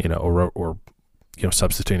 or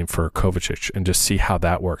substituting for Kovacic, and just see how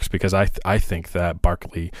that works, because I think that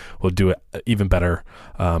Barkley will do it even better,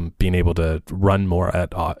 being able to run more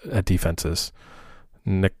at defenses.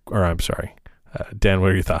 Dan,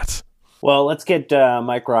 what are your thoughts? Well, let's get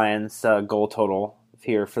Mike Ryan's goal total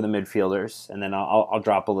here for the midfielders, and then I'll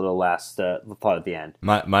drop a little last thought at the end.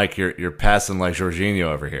 Mike, you're passing like Jorginho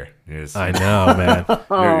over here. I know, man.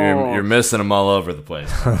 You're missing them all over the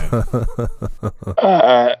place.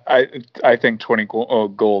 I think 20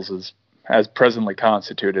 goals is, as presently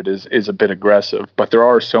constituted, is a bit aggressive, but there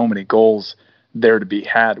are so many goals there to be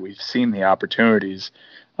had. We've seen the opportunities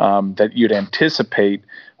that you'd anticipate,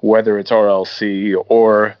 whether it's RLC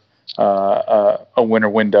or a winter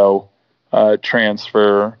window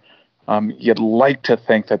transfer. You'd like to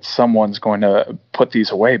think that someone's going to put these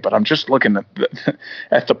away, but I'm just looking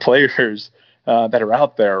at the players that are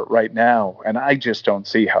out there right now, and I just don't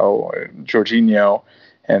see how Jorginho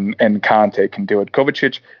and Kante can do it.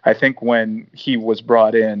 Kovacic, I think when he was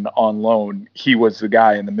brought in on loan, he was the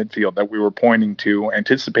guy in the midfield that we were pointing to,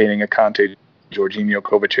 anticipating a Kante, Jorginho,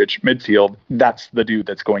 Kovacic midfield. That's the dude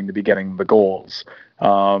that's going to be getting the goals.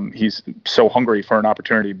 He's so hungry for an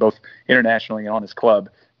opportunity, both internationally and on his club.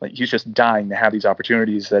 Like, he's just dying to have these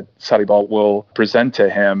opportunities that Sarri Ball will present to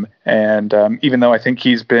him. And even though I think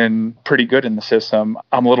he's been pretty good in the system,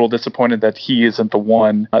 I'm a little disappointed that he isn't the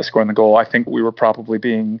one scoring the goal. I think we were probably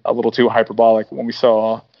being a little too hyperbolic when we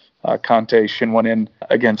saw Kante shin one in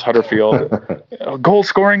against Huddersfield.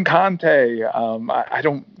 Goal-scoring Kante.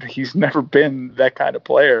 He's never been that kind of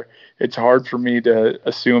player. It's hard for me to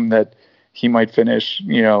assume that he might finish,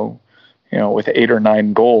 with 8 or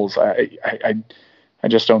 9 goals. I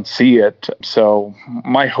just don't see it. So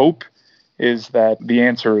my hope is that the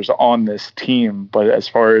answer is on this team. But as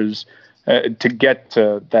far as to get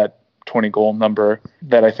to that 20 goal number,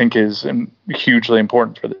 that I think is hugely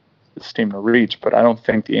important for this team to reach. But I don't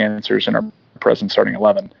think the answer is in our present starting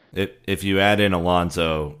 11. If you add in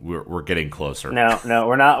Alonso, we're getting closer. No,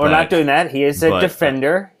 we're not. We're not doing that. He is a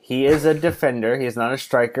defender. He is a defender. He is not a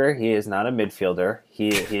striker. He is not a midfielder. He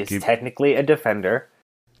is technically a defender.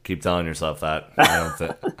 Keep telling yourself that.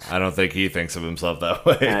 I don't think he thinks of himself that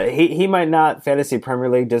way. He might not. Fantasy Premier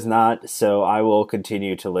League does not. So I will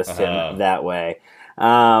continue to list him that way.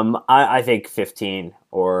 I think 15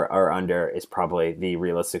 or under is probably the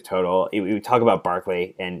realistic total. We talk about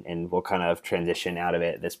Barkley, and we'll kind of transition out of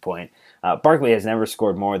it at this point. Barkley has never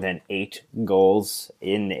scored more than 8 goals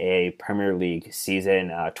in a Premier League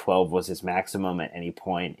season. 12 was his maximum at any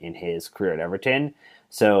point in his career at Everton.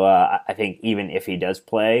 So I think even if he does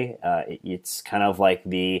play, it's kind of like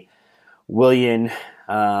the Willian,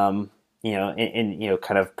 kind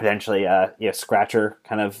of potentially scratcher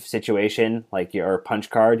kind of situation, like your punch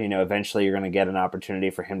card. Eventually you're going to get an opportunity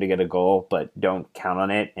for him to get a goal, but don't count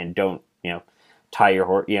on it, and don't tie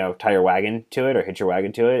your wagon to it or hitch your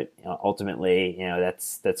wagon to it. Ultimately,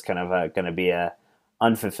 that's kind of going to be a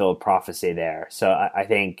unfulfilled prophecy there. So I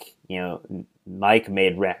think Mike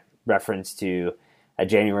made reference to a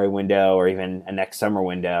January window or even a next summer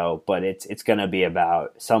window, but it's going to be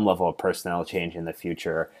about some level of personnel change in the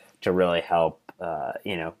future to really help,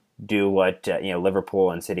 do what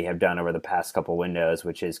Liverpool and City have done over the past couple windows,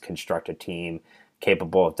 which is construct a team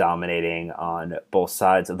capable of dominating on both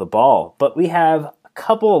sides of the ball. But we have a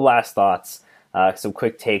couple of last thoughts, some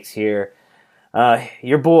quick takes here.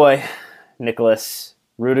 Your boy Nicholas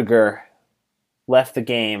Rudiger left the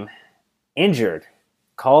game injured,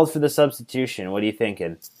 called for the substitution. What are you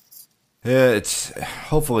thinking? Yeah,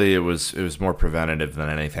 hopefully it was more preventative than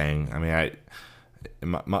anything. I mean,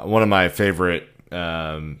 one of my favorite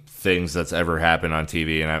things that's ever happened on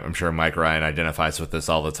TV, and I'm sure Mike Ryan identifies with this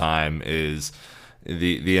all the time, is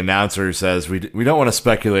the announcer says, we don't want to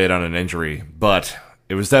speculate on an injury, but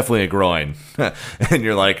it was definitely a groin. And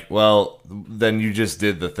you're like, well, then you just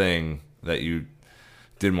did the thing that you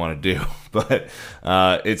didn't want to do. But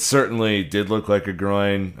it certainly did look like a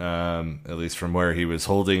groin, at least from where he was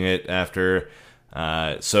holding it after.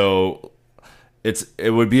 So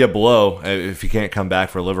it would be a blow if he can't come back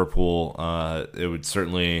for Liverpool. It would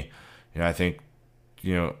certainly, I think,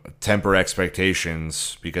 temper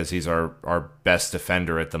expectations, because he's our best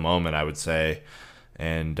defender at the moment, I would say,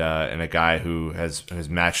 and a guy who has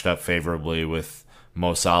matched up favorably with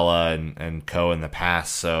Mo Salah and co in the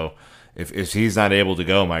past. So if he's not able to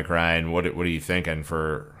go, Mike Ryan, what are you thinking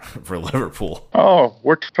for Liverpool? Oh,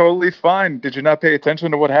 we're totally fine. Did you not pay attention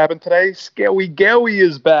to what happened today? Skelly Gowie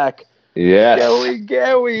is back. Yes.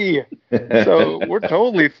 Gowie. So we're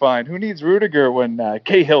totally fine. Who needs Rudiger when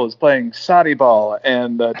Cahill is playing Saudi ball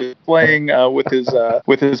and displaying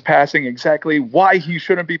with his passing exactly why he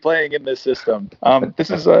shouldn't be playing in this system?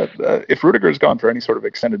 This is if Rudiger's gone for any sort of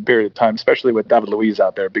extended period of time, especially with David Luiz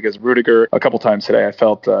out there, because Rudiger a couple times today I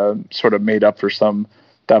felt sort of made up for some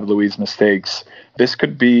David Luiz mistakes. This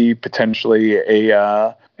could be potentially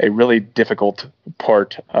a really difficult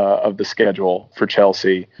part of the schedule for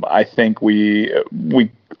Chelsea. I think we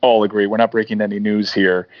all agree, we're not breaking any news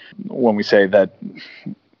here when we say that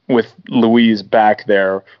with Luiz back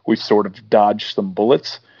there, we've sort of dodged some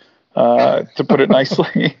bullets, to put it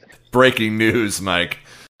nicely. Breaking news, Mike.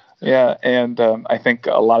 Yeah, and I think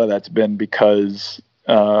a lot of that's been because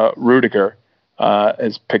Rudiger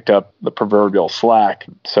has picked up the proverbial slack.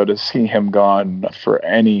 So to see him gone for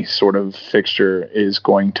any sort of fixture is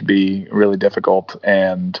going to be really difficult.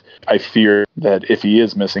 And I fear that if he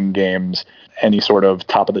is missing games, any sort of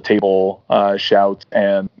top of the table shout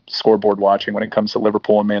and scoreboard watching when it comes to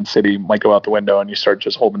Liverpool and Man City might go out the window, and you start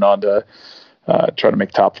just holding on to try to make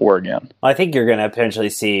top four again. I think you're going to potentially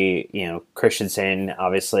see, Christensen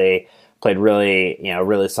obviously played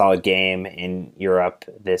really solid game in Europe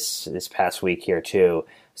this past week here too.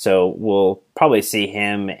 So we'll probably see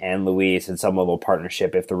him and Luiz in some level of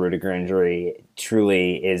partnership if the Rudiger injury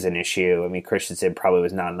truly is an issue. I mean, Christensen probably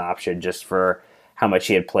was not an option just for how much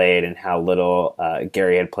he had played and how little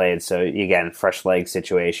Gary had played. So again, fresh leg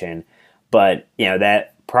situation. But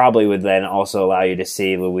that probably would then also allow you to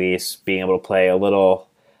see Luiz being able to play a little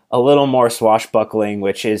more swashbuckling,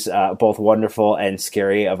 which is both wonderful and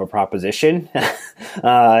scary of a proposition.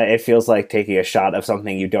 It feels like taking a shot of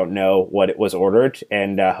something you don't know what it was ordered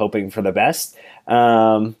and hoping for the best.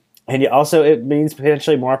 And also it means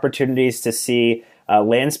potentially more opportunities to see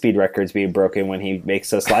land speed records being broken when he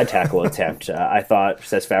makes a slide tackle attempt. I thought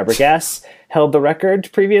Cesc Fabregas held the record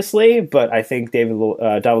previously, but I think David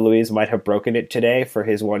Luiz might have broken it today for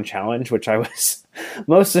his one challenge, which I was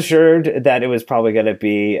most assured that it was probably going to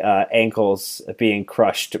be ankles being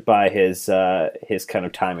crushed by his kind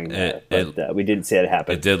of timing there. But we didn't see it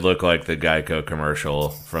happen. It did look like the Geico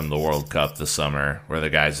commercial from the World Cup this summer, where the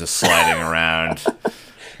guy's just sliding around,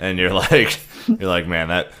 and you're like, man,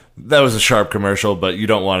 that was a sharp commercial, but you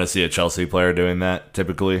don't want to see a Chelsea player doing that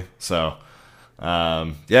typically. So,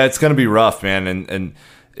 it's going to be rough, man. And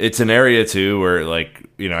it's an area too where,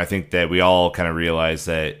 I think that we all kind of realize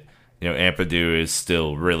that, Ampadu is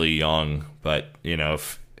still really young, but,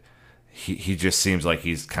 if he just seems like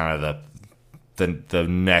he's kind of the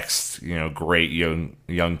next great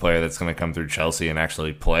young player that's going to come through Chelsea and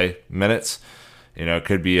actually play minutes. It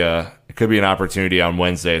could be an opportunity on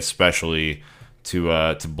Wednesday, especially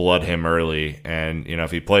to blood him early, and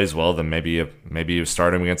if he plays well, then maybe you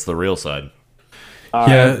start him against the Real side.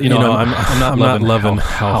 I'm not loving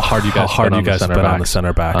how hard you guys have been on the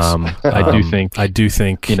center backs. I do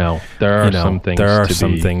think there are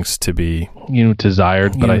some things to be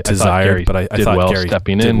desired, but I thought Gary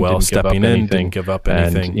did well stepping in, didn't give up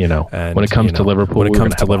anything. And when it comes to Liverpool, we're going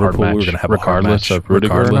to have a hard match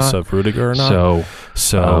regardless of Rudiger or not.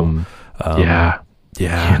 So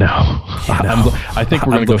I think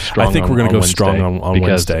we're going to go strong. I think we're going to go strong on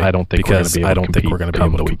Wednesday. I don't think we're going to be able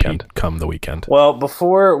to compete come the weekend. Well,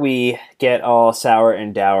 before we get all sour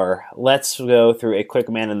and dour, let's go through a quick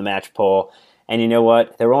man in the match poll. And you know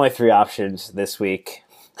what? There were only 3 options this week.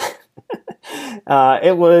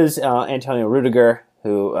 It was Antonio Rudiger,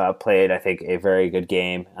 who played, I think, a very good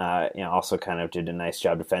game. Also kind of did a nice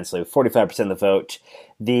job defensively. 45% of the vote.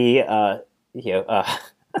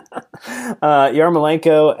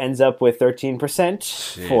 Yarmolenko ends up with 13%.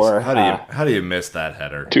 Jeez, how do you miss that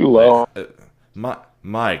header? Too low.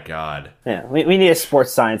 My God. Yeah, we need a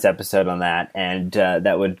sports science episode on that, and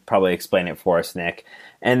that would probably explain it for us, Nick.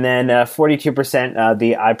 And then 42%,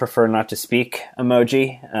 the I prefer not to speak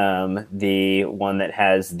emoji, the one that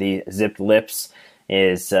has the zipped lips,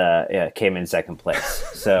 came in second place.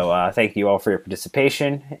 So thank you all for your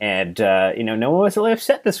participation. And, no one was really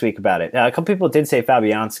upset this week about it. A couple people did say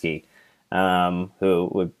Fabianski, who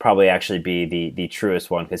would probably actually be the truest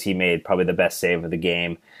one because he made probably the best save of the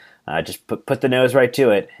game. Just put the nose right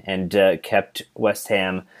to it and kept West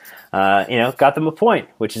Ham, got them a point,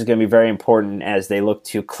 which is going to be very important as they look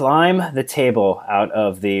to climb the table out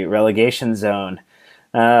of the relegation zone.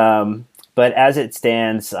 But as it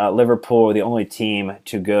stands, Liverpool are the only team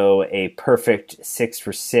to go a perfect 6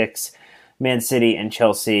 for 6. Man City and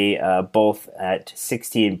Chelsea both at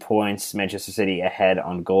 16 points. Manchester City ahead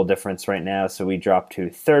on goal difference right now, so we drop to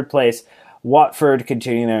 3rd place. Watford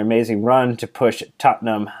continuing their amazing run to push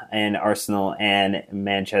Tottenham and Arsenal and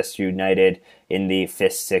Manchester United in the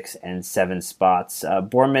 5th, 6th, and 7th spots.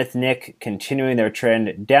 Bournemouth, Nick, continuing their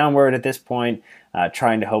trend downward at this point,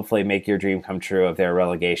 trying to hopefully make your dream come true of their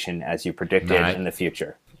relegation as you predicted in the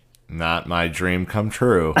future. Not my dream come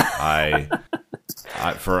true. I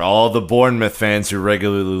for all the Bournemouth fans who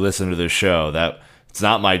regularly listen to this show, it's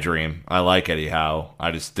not my dream. I like Eddie Howe. I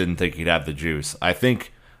just didn't think he'd have the juice. I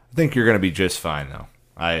think you're going to be just fine, though.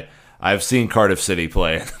 I've seen Cardiff City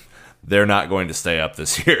play. They're not going to stay up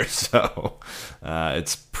this year, so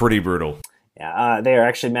it's pretty brutal. Yeah, they are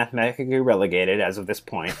actually mathematically relegated as of this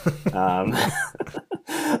point.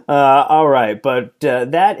 All right, but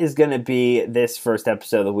that is going to be this first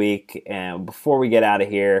episode of the week. And before we get out of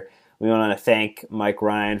here, we want to thank Mike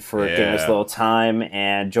Ryan for giving us a little time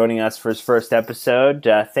and joining us for his first episode.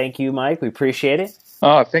 Thank you, Mike. We appreciate it.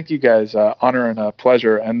 Oh, thank you guys. Honor and a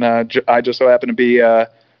pleasure. And I just so happen to be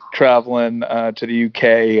traveling to the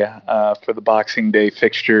UK for the Boxing Day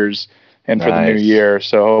fixtures and for the new year.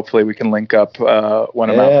 So hopefully we can link up when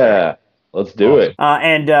I'm out there. Let's do it.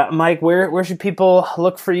 And Mike, where should people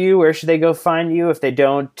look for you? Where should they go find you if they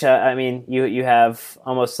don't? You have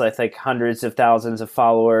almost like hundreds of thousands of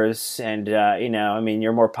followers, and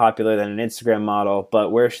you're more popular than an Instagram model.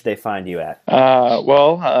 But where should they find you at?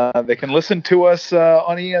 They can listen to us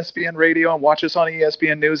on ESPN Radio and watch us on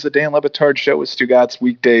ESPN News. The Dan Le Batard Show with Stugatz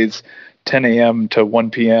weekdays, 10 a.m. to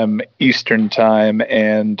 1 p.m. Eastern Time,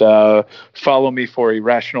 and follow me for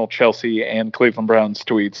Irrational Chelsea and Cleveland Browns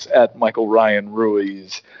tweets at Michael Ryan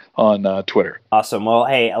Ruiz on Twitter. Awesome. Well,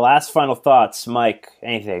 hey, last final thoughts, Mike.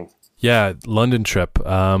 Anything? Yeah, London trip.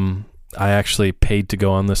 I actually paid to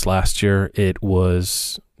go on this last year. It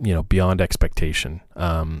was beyond expectation.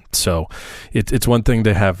 So it's one thing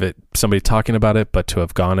to have somebody talking about it, but to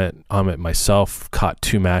have gone on it myself, caught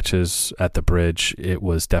 2 matches at the Bridge, it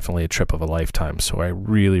was definitely a trip of a lifetime. So I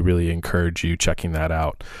really, really encourage you checking that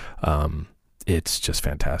out. It's just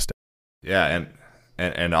fantastic. Yeah,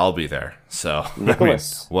 and I'll be there. So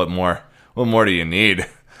Nicholas, what more do you need?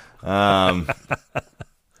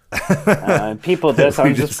 People just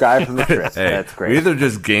unsubscribe from the trip. Hey, that's great. We either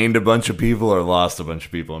just gained a bunch of people or lost a bunch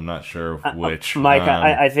of people. I'm not sure which. Mike,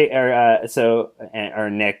 I think, or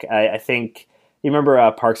Nick, I think you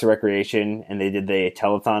remember Parks and Recreation, and they did the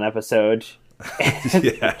telethon episode.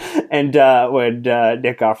 Yeah. And when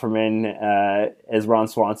Nick Offerman as Ron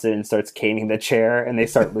Swanson starts caning the chair, and they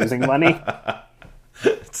start losing money.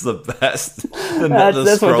 It's the best. The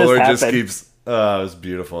That's scroller what just keeps. It was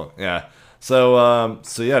beautiful. Yeah. So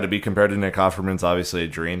yeah, to be compared to Nick Offerman's obviously a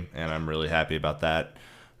dream, and I'm really happy about that.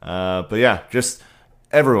 But yeah, just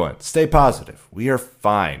everyone, stay positive. We are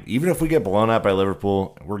fine. Even if we get blown out by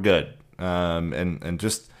Liverpool, we're good. And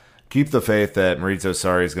just keep the faith that Maurizio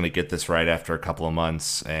Sarri is going to get this right after a couple of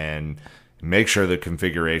months and make sure the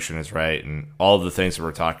configuration is right, and all of the things that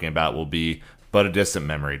we're talking about will be but a distant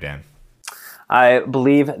memory, Dan. I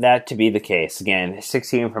believe that to be the case. Again,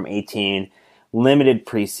 16 from 18, limited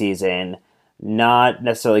preseason, not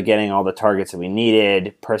necessarily getting all the targets that we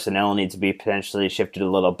needed. Personnel needs to be potentially shifted a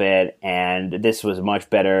little bit, and this was much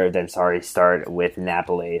better than Sarri's start with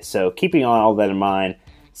Napoli. So keeping all that in mind,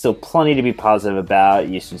 still plenty to be positive about.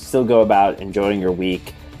 You should still go about enjoying your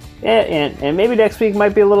week. And maybe next week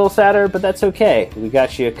might be a little sadder, but that's okay. We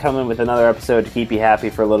got you coming with another episode to keep you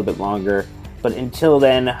happy for a little bit longer. But until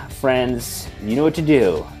then, friends, you know what to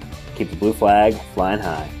do. Keep the blue flag flying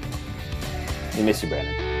high. We miss you,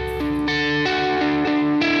 Brandon.